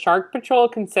reading said the Shark Patrol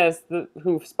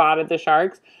who spotted the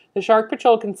sharks. The Shark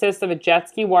Patrol consists of a jet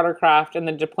ski watercraft and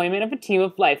the deployment of a team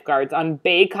of lifeguards on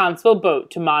Bay Constable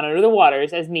boat to monitor the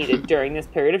waters as needed during this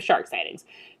period of shark sightings.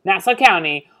 Nassau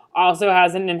County also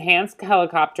has an enhanced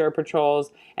helicopter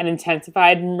patrols and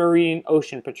intensified marine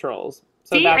ocean patrols.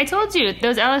 So See, I told you,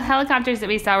 those helicopters that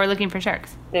we saw were looking for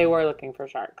sharks. They were looking for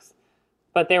sharks.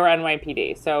 But they were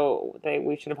NYPD, so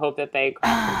we should have hoped that they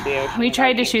crashed into the ocean. We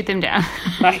tried to shoot them down.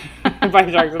 by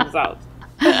sharks themselves.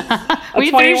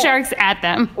 We threw sharks at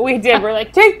them. We did. We're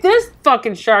like, take this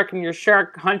fucking shark in your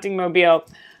shark hunting mobile.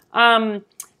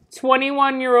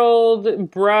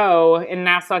 21-year-old bro in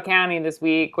Nassau County this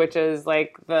week, which is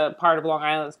like the part of Long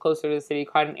Island that's closer to the city,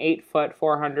 caught an 8-foot,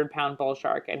 400-pound bull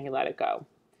shark, and he let it go.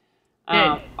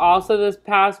 Also this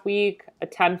past week, a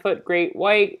 10-foot great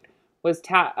white was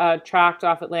tracked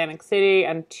off Atlantic City,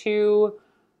 and 2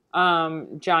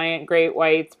 giant great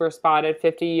whites were spotted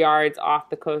 50 yards off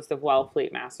the coast of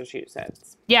Wellfleet,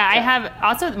 Massachusetts. Yeah, I have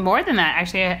also more than that,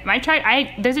 actually.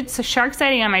 There's a shark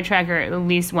sighting on my tracker at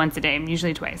least once a day,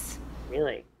 usually twice.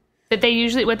 Really? But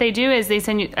what they do is they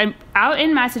send you out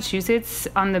in Massachusetts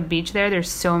on the beach there's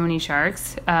so many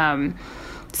sharks.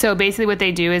 So basically what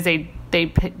they do is they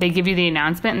give you the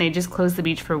announcement and they just close the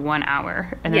beach for 1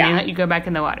 hour and then they let you go back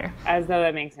in the water. As though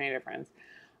that makes any difference.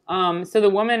 So the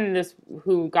woman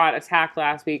who got attacked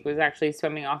last week was actually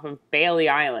swimming off of Bailey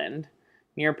Island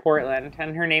near Portland,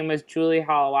 and her name was Julie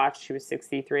Hollowatch. She was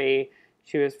 63.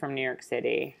 She was from New York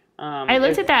City. I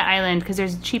looked at that island because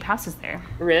there's cheap houses there.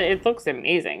 Really? It looks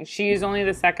amazing. She's only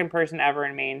the second person ever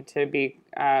in Maine to be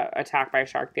attacked by a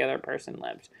shark. The other person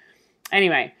lived.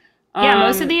 Anyway. Yeah,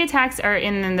 most of the attacks are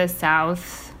in the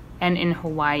South and in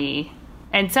Hawaii.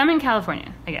 And some in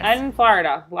California, I guess. And in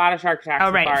Florida. A lot of shark attacks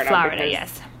in Florida. Florida,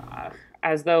 yes.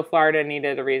 As though Florida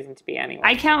needed a reason to be anywhere.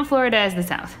 I count Florida as the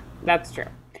South. That's true.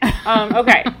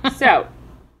 Okay, so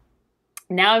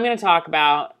now I'm going to talk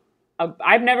about...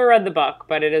 I've never read the book,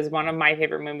 but it is one of my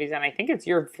favorite movies, and I think it's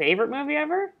your favorite movie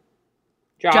ever?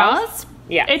 Jaws?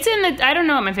 Yeah. It's in the... I don't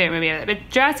know what my favorite movie is, but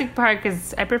Jurassic Park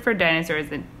is... I prefer dinosaurs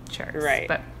than sharks. Right.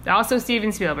 But also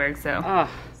Steven Spielberg, so... Oh,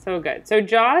 so good. So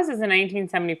Jaws is a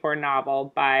 1974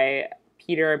 novel by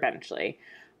Peter Benchley.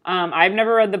 I've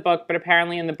never read the book, but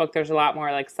apparently in the book there's a lot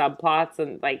more like subplots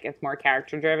and like it's more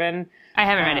character driven. I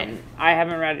haven't read it. I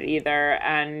haven't read it either.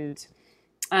 And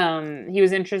he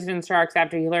was interested in sharks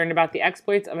after he learned about the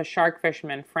exploits of a shark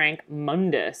fisherman, Frank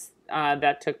Mundus,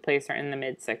 that took place in the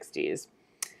mid-60s.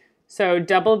 So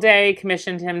Doubleday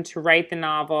commissioned him to write the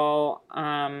novel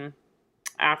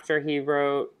after he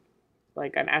wrote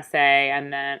like an essay,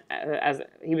 and then as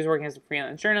he was working as a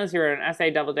freelance journalist, he wrote an essay.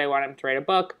 Doubleday wanted him to write a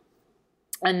book.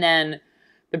 And then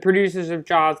the producers of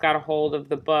Jaws got a hold of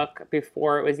the book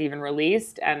before it was even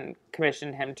released and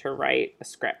commissioned him to write a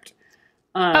script.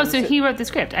 So he wrote the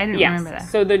script. I didn't remember that.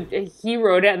 So he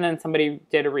wrote it, and then somebody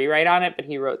did a rewrite on it, but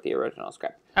he wrote the original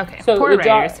script. Okay, so poor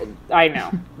writers. I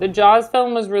know. The Jaws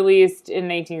film was released in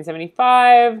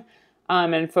 1975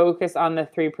 and focused on the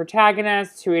 3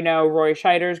 protagonists, who we know: Roy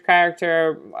Scheider's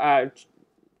character,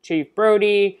 Chief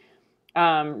Brody,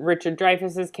 Richard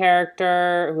Dreyfuss's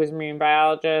character, who is a marine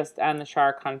biologist, and the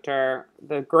shark hunter,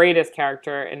 the greatest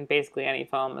character in basically any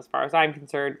film as far as I'm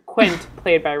concerned, Quint,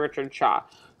 played by Richard Shaw,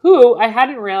 who I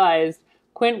hadn't realized.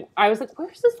 Quint, I was like,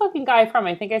 where's this fucking guy from?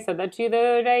 I think I said that to you the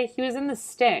other day. He was in The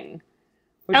Sting.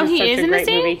 Which is he such is a in The great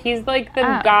Sting? movie. He's like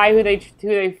the guy who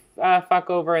they fuck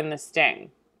over in The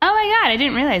Sting. Oh my god, I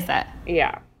didn't realize that.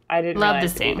 Yeah, I didn't Love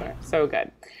realize The Sting. it either. So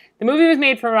good. The movie was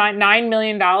made for $9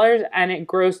 million, and it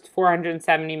grossed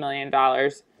 $470 million.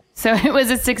 So it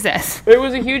was a success. It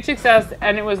was a huge success,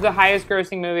 and it was the highest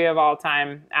grossing movie of all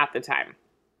time at the time.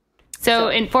 So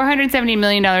in $470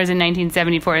 million in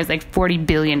 1974 is like $40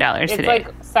 billion today. It's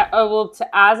like,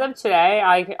 as of today,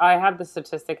 I have the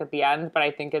statistic at the end, but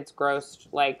I think it's grossed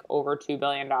like over $2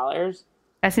 billion.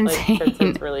 That's insane. Like, since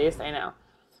its release, I know.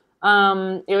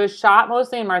 It was shot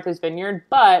mostly in Martha's Vineyard,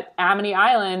 but Amity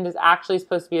Island is actually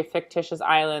supposed to be a fictitious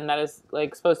island that is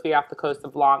like supposed to be off the coast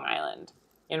of Long Island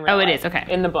in real life. It is, okay.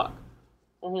 In the book.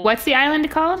 Mm-hmm. What's the island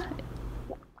called?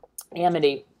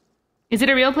 Amity. Is it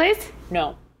a real place?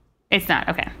 No. It's not,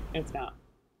 okay. It's not.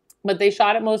 But they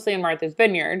shot it mostly in Martha's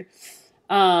Vineyard,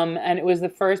 and it was the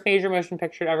first major motion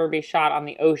picture to ever be shot on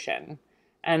the ocean.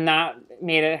 And that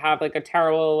made it have like a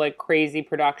terrible, like crazy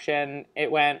production.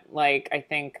 It went like, I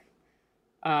think,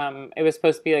 it was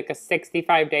supposed to be like a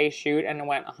 65-day shoot, and it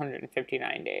went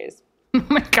 159 days. Oh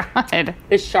my god!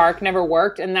 The shark never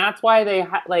worked, and that's why they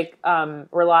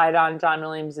relied on John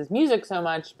Williams' music so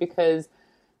much, because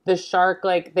the shark,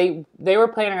 like they were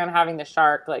planning on having the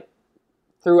shark like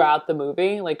throughout the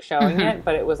movie, like showing it,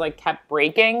 but it was like kept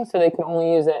breaking, so they could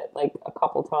only use it like a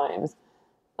couple times,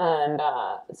 and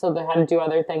so they had to do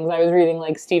other things. I was reading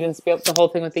like Steven Spielberg, the whole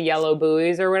thing with the yellow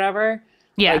buoys or whatever.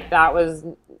 Yeah, like that was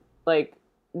like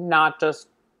not just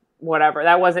whatever.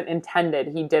 That wasn't intended.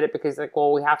 He did it because like,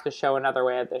 well, we have to show another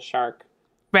way of this shark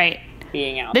Right.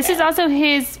 being out This there. is also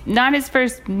not his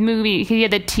first movie. He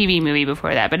had the TV movie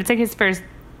before that, but it's like his first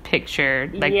picture,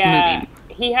 movie.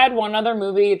 He had one other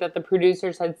movie that the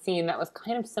producers had seen that was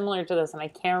kind of similar to this, and I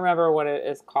can't remember what it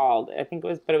is called. I think it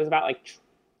was about like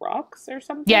trucks or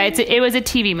something. Yeah, it was a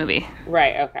TV movie.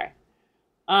 Right, okay.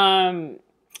 All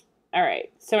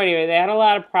right. So anyway, they had a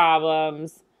lot of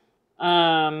problems.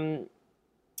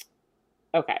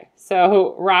 Okay.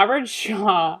 So Robert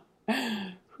Shaw,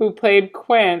 who played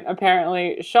Quint,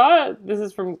 apparently Shaw, this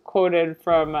is quoted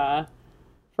from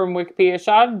Wikipedia.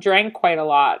 Shaw drank quite a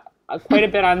lot. Quite a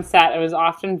bit on set and was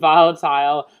often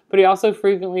volatile, but he also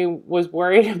frequently was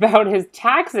worried about his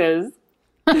taxes.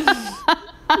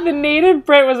 The native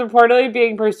Brit was reportedly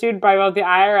being pursued by both the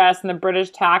IRS and the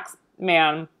British tax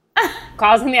man,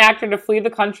 causing the actor to flee the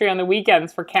country on the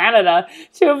weekends for Canada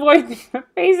to avoid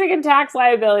facing a tax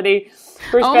liability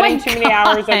for spending too many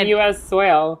hours on U.S.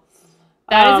 soil.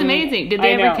 That is amazing. Did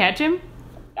they ever catch him?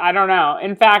 I don't know.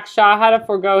 In fact, Shaw had to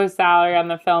forego his salary on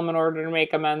the film in order to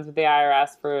make amends with the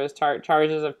IRS for his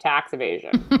charges of tax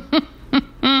evasion.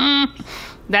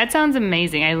 That sounds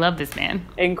amazing. I love this man.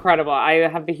 Incredible. I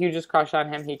have the hugest crush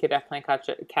on him. He could definitely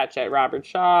catch it. Robert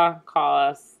Shaw, call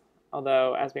us.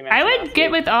 Although, as we mentioned, I would get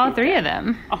with all three of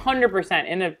them.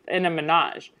 100% in a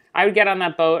menage. I would get on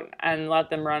that boat and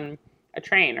let them run a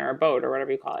train or a boat or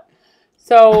whatever you call it.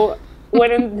 So...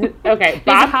 okay,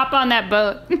 Bob, hop on that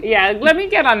boat. Yeah, let me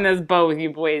get on this boat with you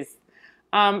boys.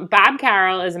 Bob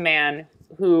Carroll is a man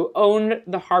who owned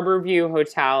the Harborview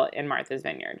Hotel in Martha's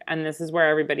Vineyard, and this is where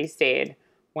everybody stayed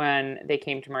when they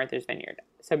came to Martha's Vineyard.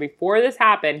 So before this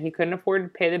happened, he couldn't afford to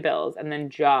pay the bills, and then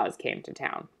Jaws came to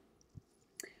town.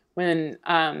 When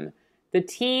the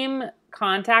team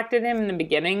contacted him in the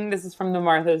beginning, this is from the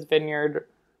Martha's Vineyard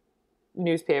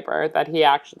newspaper that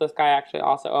this guy actually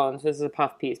also owns. This is a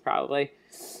puff piece probably.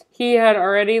 He had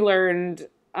already learned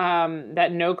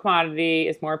that no commodity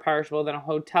is more perishable than a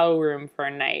hotel room for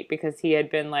a night, because he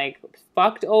had been like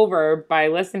fucked over by,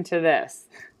 listen to this.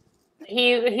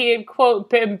 He had, quote,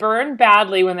 been burned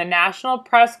badly when the National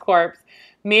Press Corps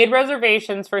made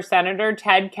reservations for Senator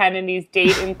Ted Kennedy's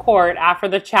date in court after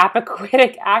the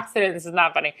Chappaquiddick accident. This is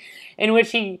not funny. In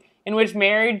which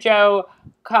Mary Jo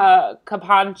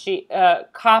Kopchi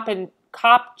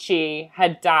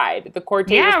had died. The court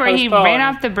date was postponed. Yeah, where he ran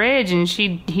off the bridge and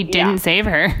he didn't save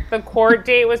her. The court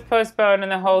date was postponed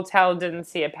and the hotel didn't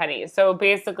see a penny. So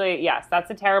basically, yes, that's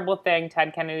a terrible thing.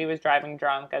 Ted Kennedy was driving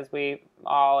drunk, as we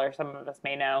all, or some of us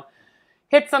may know.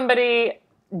 Hit somebody,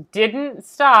 didn't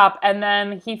stop, and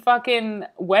then he fucking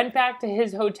went back to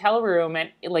his hotel room and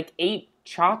like ate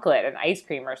chocolate and ice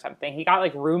cream or something. He got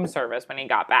like room service when he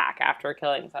got back after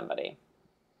killing somebody.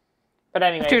 But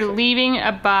anyway, after leaving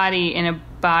a body in a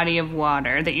body of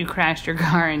water that you crashed your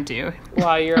car into.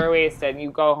 While you're wasted,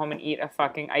 you go home and eat a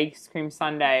fucking ice cream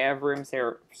sundae of room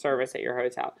service at your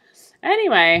hotel.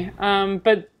 Anyway,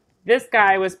 but this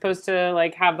guy was supposed to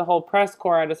like have the whole press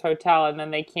corps at his hotel, and then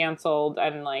they canceled,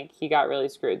 and like he got really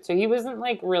screwed. So he wasn't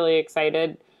like really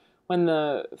excited when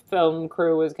the film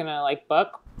crew was gonna like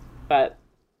book. But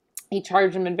he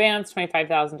charged him in advance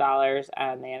 $25,000,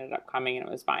 and they ended up coming, and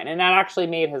it was fine. And that actually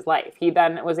made his life. He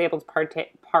then was able to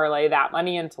parlay that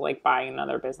money into like buying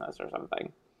another business or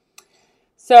something.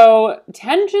 So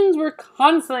tensions were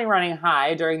constantly running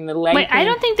high during the lengthy... Wait, I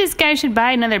don't think this guy should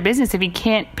buy another business if he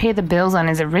can't pay the bills on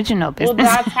his original business. Well,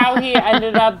 that's how he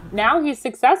ended up... Now he's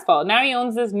successful. Now he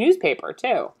owns this newspaper,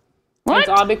 too. What? And it's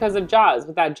all because of Jaws,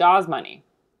 with that Jaws money.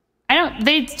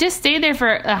 They just stayed there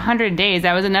for 100 days.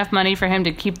 That was enough money for him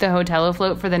to keep the hotel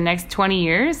afloat for the next 20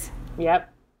 years?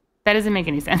 Yep. That doesn't make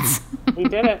any sense. He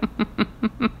did it.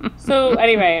 So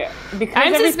anyway, because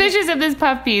I'm suspicious of this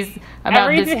puff piece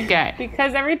about this guy.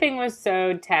 Because everything was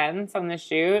so tense on the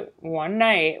shoot, one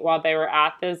night while they were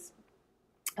at this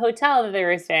hotel that they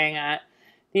were staying at,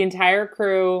 the entire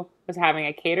crew was having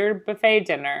a catered buffet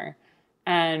dinner.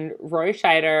 And Roy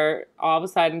Scheider all of a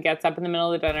sudden gets up in the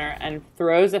middle of the dinner and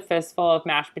throws a fistful of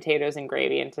mashed potatoes and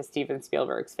gravy into Steven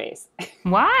Spielberg's face.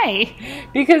 Why?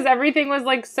 Because everything was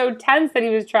like so tense that he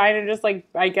was trying to just like,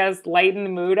 I guess, lighten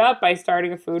the mood up by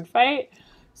starting a food fight.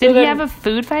 Did he have a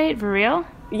food fight for real?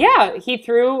 Yeah, he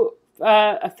threw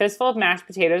a fistful of mashed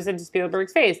potatoes into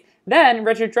Spielberg's face. Then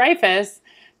Richard Dreyfuss,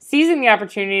 seizing the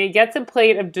opportunity, gets a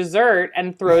plate of dessert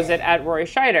and throws it at Roy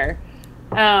Scheider.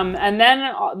 And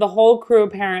then the whole crew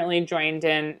apparently joined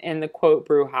in the quote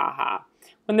brouhaha,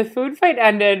 When the food fight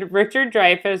ended, Richard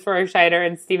Dreyfuss, Roy Scheider,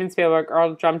 and Steven Spielberg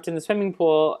all jumped in the swimming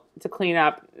pool to clean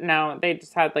up. Now, they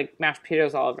just had, like, mashed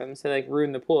potatoes all over them, so they, like,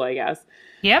 ruined the pool, I guess.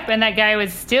 Yep, and that guy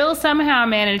was still somehow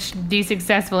managed to be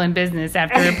successful in business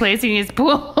after replacing his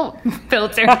pool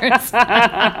filters. The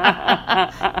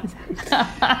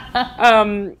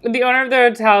owner of the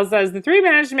hotel says, the three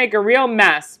managed to make a real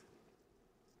mess.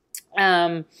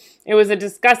 It was a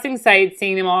disgusting sight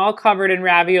seeing them all covered in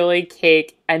ravioli,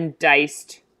 cake, and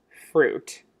diced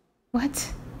fruit.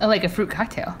 What? Oh, like a fruit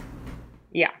cocktail.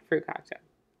 Yeah, fruit cocktail.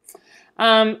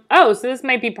 So this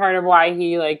might be part of why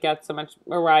he, like, gets so much,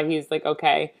 or why he's, like,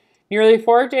 okay. Nearly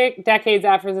 4 decades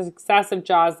after the success of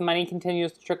Jaws, the money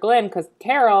continues to trickle in because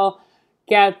Carroll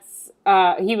gets,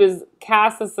 he was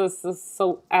cast as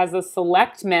a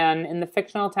select man in the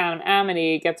fictional town of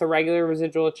Amity, gets a regular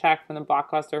residual check from the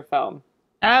blockbuster film.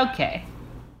 Okay.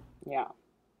 Yeah.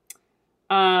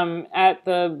 At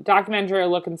the documentary A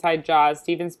Look Inside Jaws,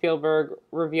 Steven Spielberg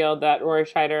revealed that Roy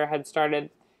Scheider had started,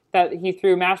 that he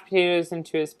threw mashed potatoes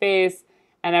into his face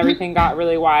and everything got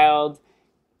really wild.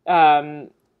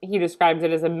 He describes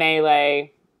it as a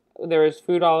melee. There was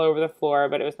food all over the floor,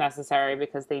 but it was necessary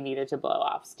because they needed to blow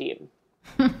off steam.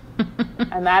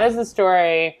 And that is the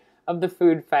story of the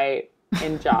food fight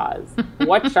in Jaws.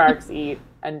 What sharks eat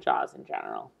and Jaws in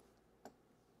general.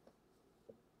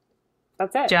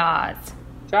 That's it. Jaws.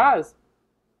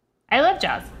 I love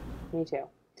Jaws. Me too.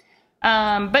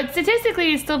 But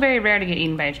statistically, it's still very rare to get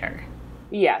eaten by a shark.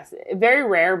 Yes. Very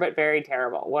rare, but very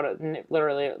terrible.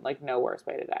 Literally, like, no worse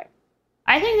way to die.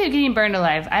 I think that getting burned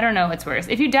alive, I don't know what's worse.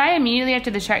 If you die immediately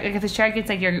after the shark, like if the shark gets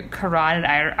like your carotid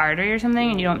artery or something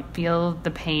and you don't feel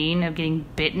the pain of getting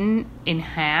bitten in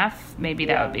half, maybe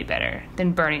that would be better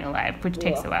than burning alive, which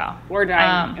takes a while. Or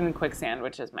dying in quicksand,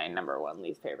 which is my number one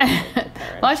least favorite.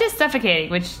 Well, it's just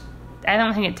suffocating, which I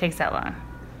don't think it takes that long.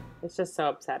 It's just so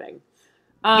upsetting.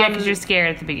 Yeah, because you're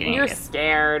scared at the beginning. You're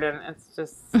scared, and it's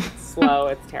just slow.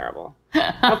 It's terrible.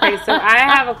 Okay, so I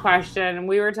have a question.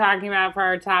 We were talking about for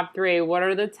our top 3. What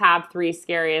are the top 3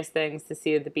 scariest things to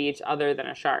see at the beach other than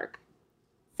a shark?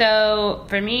 So,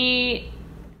 for me,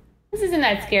 this isn't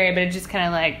that scary, but it's just kind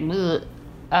of like,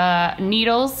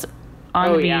 needles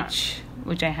on the beach,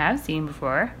 which I have seen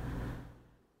before.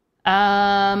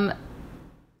 I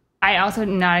also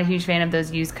am not a huge fan of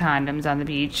those used condoms on the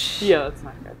beach. Yeah, that's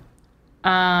not good.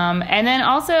 And then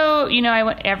also, you know, I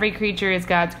want every creature is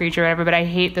God's creature or whatever, but I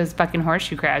hate those fucking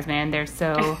horseshoe crabs, man. They're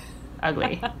so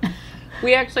ugly.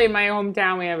 We actually, in my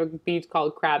hometown, we have a beach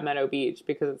called Crab Meadow Beach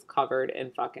because it's covered in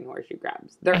fucking horseshoe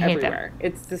crabs. They're everywhere.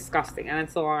 It's disgusting. And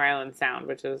it's the Long Island Sound,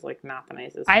 which is, like, not the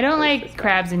nicest. I don't like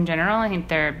crabs in general. I think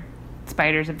they're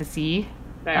spiders of the sea.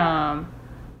 They are.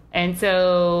 And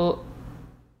so,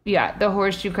 yeah, the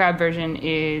horseshoe crab version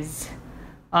is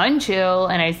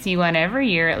unchill, and I see one every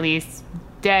year at least,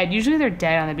 dead. Usually they're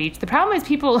dead on the beach. The problem is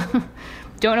people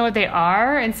don't know what they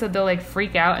are, and so they'll, like,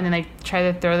 freak out and then, like,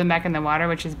 try to throw them back in the water,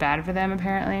 which is bad for them,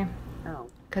 apparently. Oh.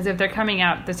 Because if they're coming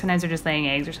out, sometimes they're just laying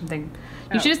eggs or something.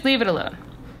 You should just leave it alone.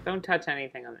 Don't touch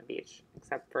anything on the beach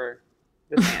except for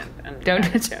the sand. And don't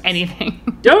touch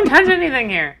anything. Don't touch anything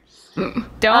here.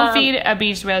 Don't feed a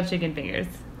beach whale chicken fingers.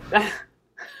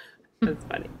 That's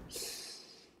funny.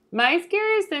 My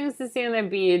scariest things to see on the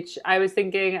beach, I was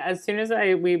thinking, as soon as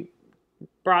we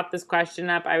brought this question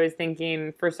up, I was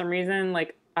thinking, for some reason,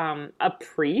 like, a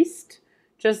priest,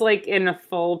 just, like, in a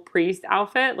full priest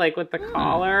outfit, like, with the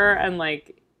collar, and,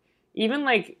 like, even,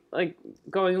 like,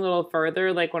 going a little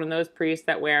further, like, one of those priests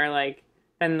that wear, like,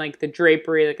 then, like, the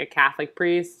drapery, like a Catholic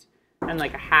priest, and,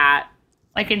 like, a hat.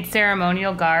 Like in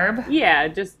ceremonial garb? Yeah,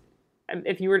 just,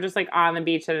 if you were just, like, on the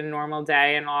beach at a normal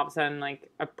day and all of a sudden,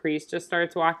 like, a priest just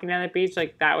starts walking down the beach,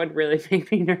 like, that would really make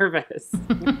me nervous.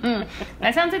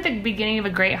 That sounds like the beginning of a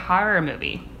great horror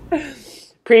movie.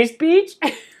 Priest Beach?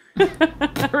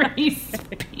 Priest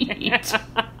Beach.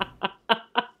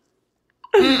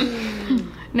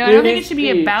 No, I don't think it should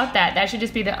be about that. That should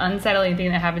just be the unsettling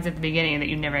thing that happens at the beginning that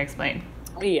you never explained.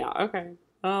 Yeah, okay.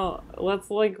 Well,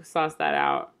 let's, like, suss that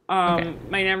out. Okay.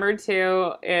 My number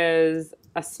 2 is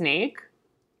a snake.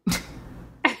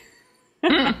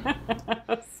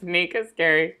 A snake is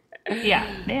scary. Yeah,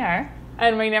 they are.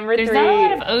 And my number 3... There's not a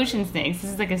lot of ocean snakes.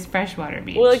 This is like a freshwater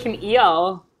beach. Well, like an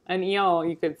eel. An eel,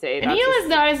 you could say. An eel is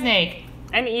not a snake.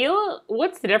 An eel?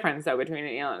 What's the difference, though, between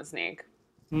an eel and a snake?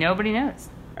 Nobody knows.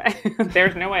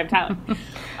 There's no way of telling.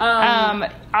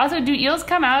 Also, do eels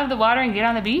come out of the water and get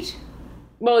on the beach?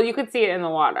 Well, you could see it in the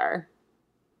water.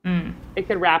 Mm. It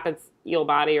could wrap its eel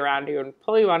body around you and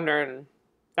pull you under, and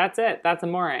that's it. That's a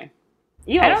moray.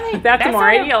 Eel. I don't think that's a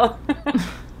moray eel.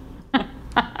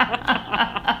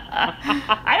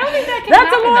 I don't think that can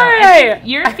That's happen, amore! though. I think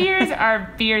your fears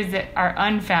are fears that are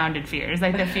unfounded fears,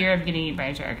 like the fear of getting eaten by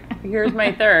a shark. Here's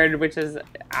my third, which is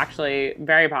actually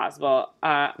very possible.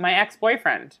 My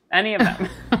ex-boyfriend. Any of them.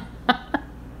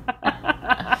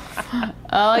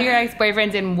 All your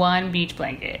ex-boyfriends in one beach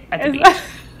blanket at the beach.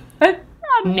 On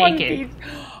Naked. one beach.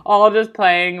 All just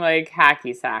playing like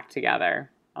hacky sack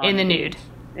together. In the nude.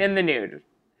 In the nude.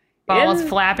 Balls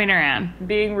flapping around.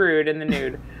 Being rude in the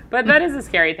nude. But that is a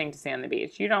scary thing to see on the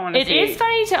beach. You don't want to see. It is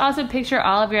funny to also picture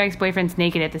all of your ex-boyfriends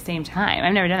naked at the same time.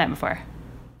 I've never done that before.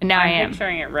 And now I am. I'm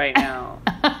picturing it right now.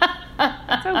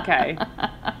 It's okay.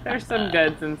 There's some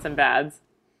goods and some bads.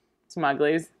 Some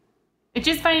uglies. It's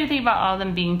just funny to think about all of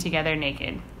them being together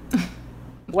naked.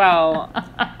 Well,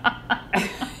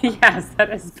 yes,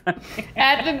 that is funny.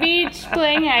 At the beach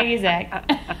playing hacky sack.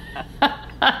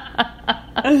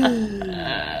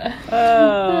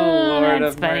 Oh, Lord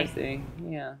that's of funny. mercy.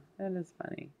 Yeah, that is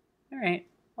funny. All right.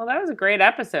 Well, that was a great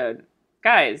episode.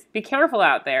 Guys, be careful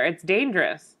out there. It's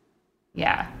dangerous.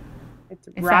 Yeah. It's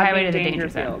the highway to the danger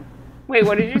Dangerfield. zone. Wait,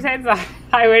 what did you say? It's the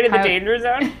highway to the danger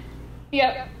zone?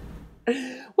 Yep.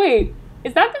 Wait,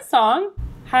 is that the song?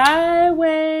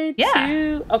 Highway Yeah.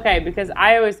 to... Okay, because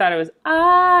I always thought it was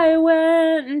I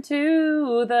went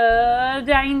to the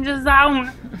danger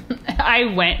zone. I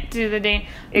went to the danger...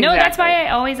 No, that's why I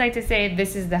always like to say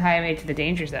this is the highway to the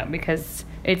danger zone, because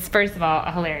it's, first of all,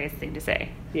 a hilarious thing to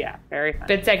say. Yeah, very funny.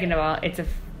 But second of all, it's a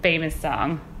famous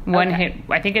song.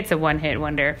 I think it's a one-hit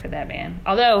wonder for that band.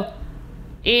 Although,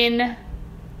 in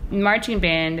marching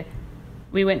band,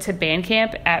 we went to band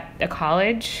camp at a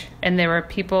college, and there were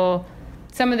people...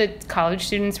 Some of the college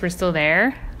students were still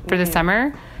there for the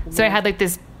summer. So I had like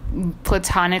this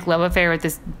platonic love affair with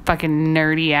this fucking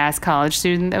nerdy ass college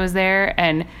student that was there.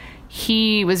 And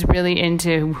he was really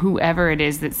into whoever it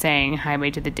is that's saying Highway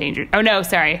to the Danger. Oh, no,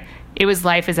 sorry. It was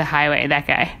Life is a Highway, that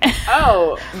guy.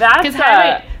 Oh, that's...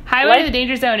 Because Highway to the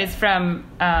Danger Zone is from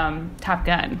Top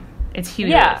Gun. It's Huey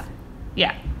Lewis.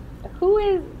 Yeah.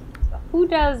 Who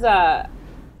does...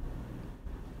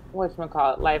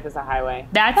 whatchamacallit, Life is a Highway.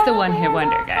 That's the one-hit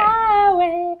wonder guy.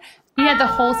 Highway, He had the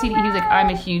whole CD. He was like, I'm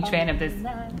a huge fan of this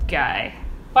guy.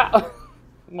 Wow.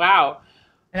 Wow.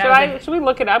 And Should we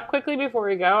look it up quickly before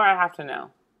we go? I have to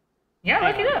know. Yeah,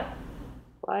 look it up.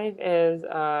 Life is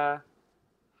a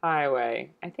Highway.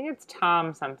 I think it's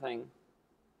Tom something.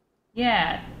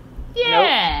 Yeah.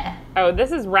 Yeah. Nope. Oh,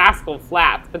 this is Rascal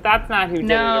Flatts, but that's not who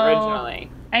did it originally.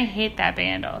 I hate that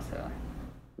band also.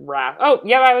 Oh,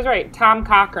 yeah, I was right. Tom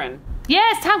Cochran.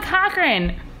 Yes, Tom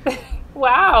Cochran.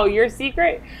 Wow, your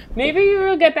secret. Maybe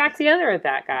we'll get back together with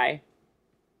that guy.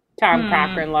 Tom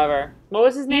Cochran lover. What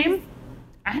was his name?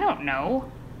 I don't know.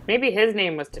 Maybe his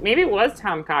name was... Maybe it was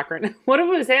Tom Cochran. What if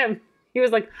it was him? He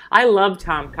was like, I love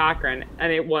Tom Cochran.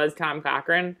 And it was Tom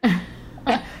Cochran.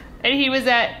 And he was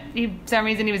for some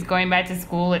reason he was going back to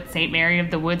school at St. Mary of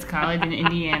the Woods College in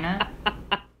Indiana.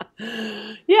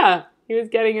 Yeah, he was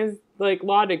getting his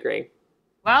law degree.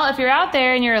 Well, if you're out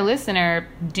there and you're a listener,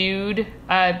 dude,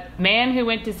 a man who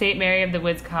went to St. Mary of the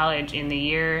Woods College in the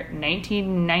year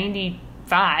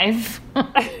 1995,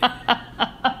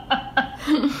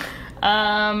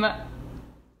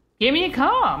 give me a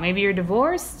call. Maybe you're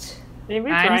divorced.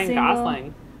 Maybe it's I'm Ryan single.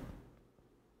 Gosling.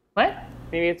 What?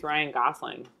 Maybe it's Ryan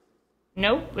Gosling.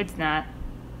 Nope, it's not.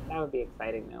 That would be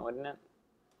exciting though, wouldn't it?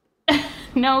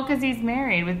 No, because he's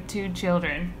married with 2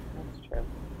 children. That's true.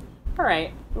 All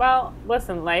right. Well,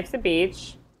 listen, life's a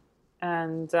beach,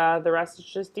 and the rest is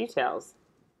just details.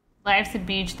 Life's a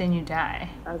beach, then you die.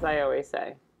 As I always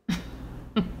say. I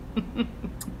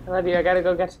love you. I gotta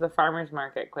go get to the farmer's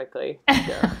market quickly.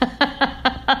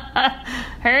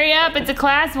 Hurry up, it's a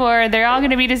class war. They're all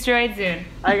going to be destroyed soon.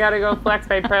 I gotta go flex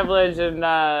my privilege and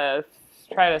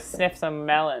try to sniff some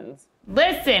melons.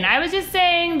 Listen, I was just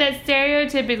saying that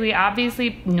stereotypically,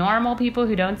 obviously, normal people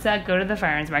who don't suck go to the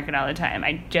farmer's market all the time.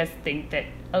 I just think that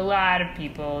a lot of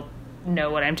people know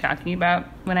what I'm talking about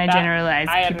when I generalize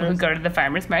people who go to the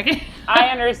farmer's market. I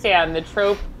understand. The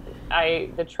trope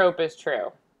is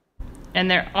true. And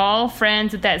they're all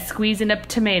friends with that squeezing up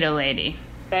tomato lady.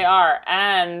 They are,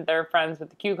 and they're friends with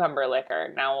the cucumber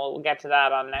liquor. Now we'll get to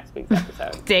that on next week's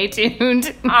episode. Stay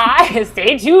tuned.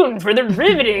 Stay tuned for the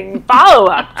riveting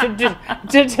follow-up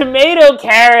to Tomato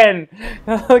Karen,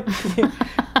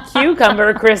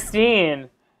 Cucumber Christine.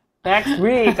 Next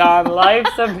week on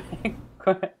Life's a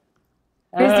Banquet.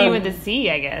 Christine with a C,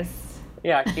 I guess.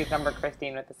 Yeah, Cucumber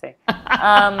Christine with the C.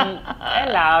 I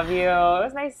love you. It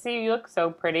was nice to see you. You look so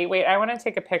pretty. Wait, I want to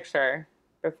take a picture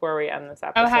before we end this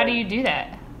episode. Oh, how do you do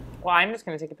that? Well, I'm just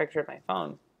going to take a picture of my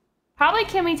phone. Probably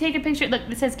can we take a picture? Look,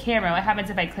 it says camera. What happens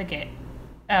if I click it?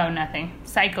 Oh, nothing.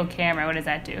 Psycho camera, what does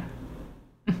that do?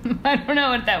 I don't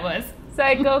know what that was.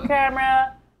 Psycho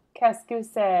camera, qu'est-ce que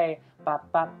c'est? Bye,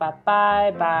 bye, bye,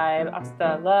 bye, bye.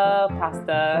 Hasta la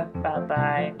pasta. Bye,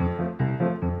 bye.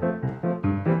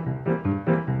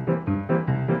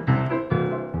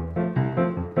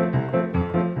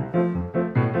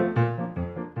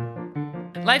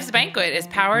 Life's Banquet is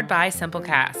powered by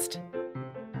Simplecast.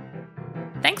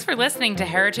 Thanks for listening to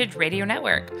Heritage Radio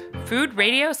Network, food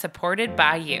radio supported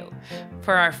by you.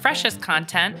 For our freshest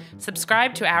content,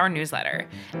 subscribe to our newsletter.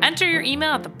 Enter your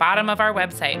email at the bottom of our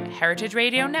website,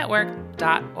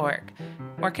 heritageradionetwork.org.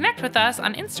 Or connect with us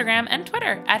on Instagram and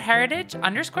Twitter at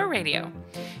heritage_radio.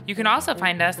 You can also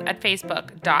find us at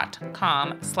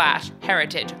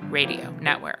facebook.com/Heritage Radio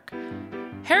Network.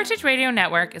 Heritage Radio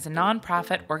Network is a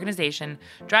nonprofit organization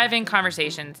driving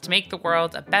conversations to make the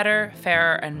world a better,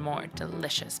 fairer, and more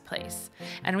delicious place.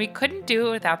 And we couldn't do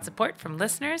it without support from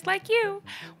listeners like you.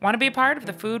 Want to be a part of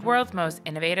the food world's most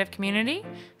innovative community?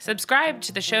 Subscribe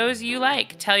to the shows you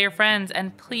like, tell your friends,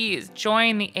 and please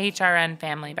join the HRN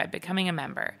family by becoming a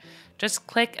member. Just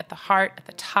click at the heart at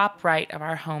the top right of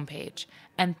our homepage.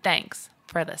 And thanks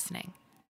for listening.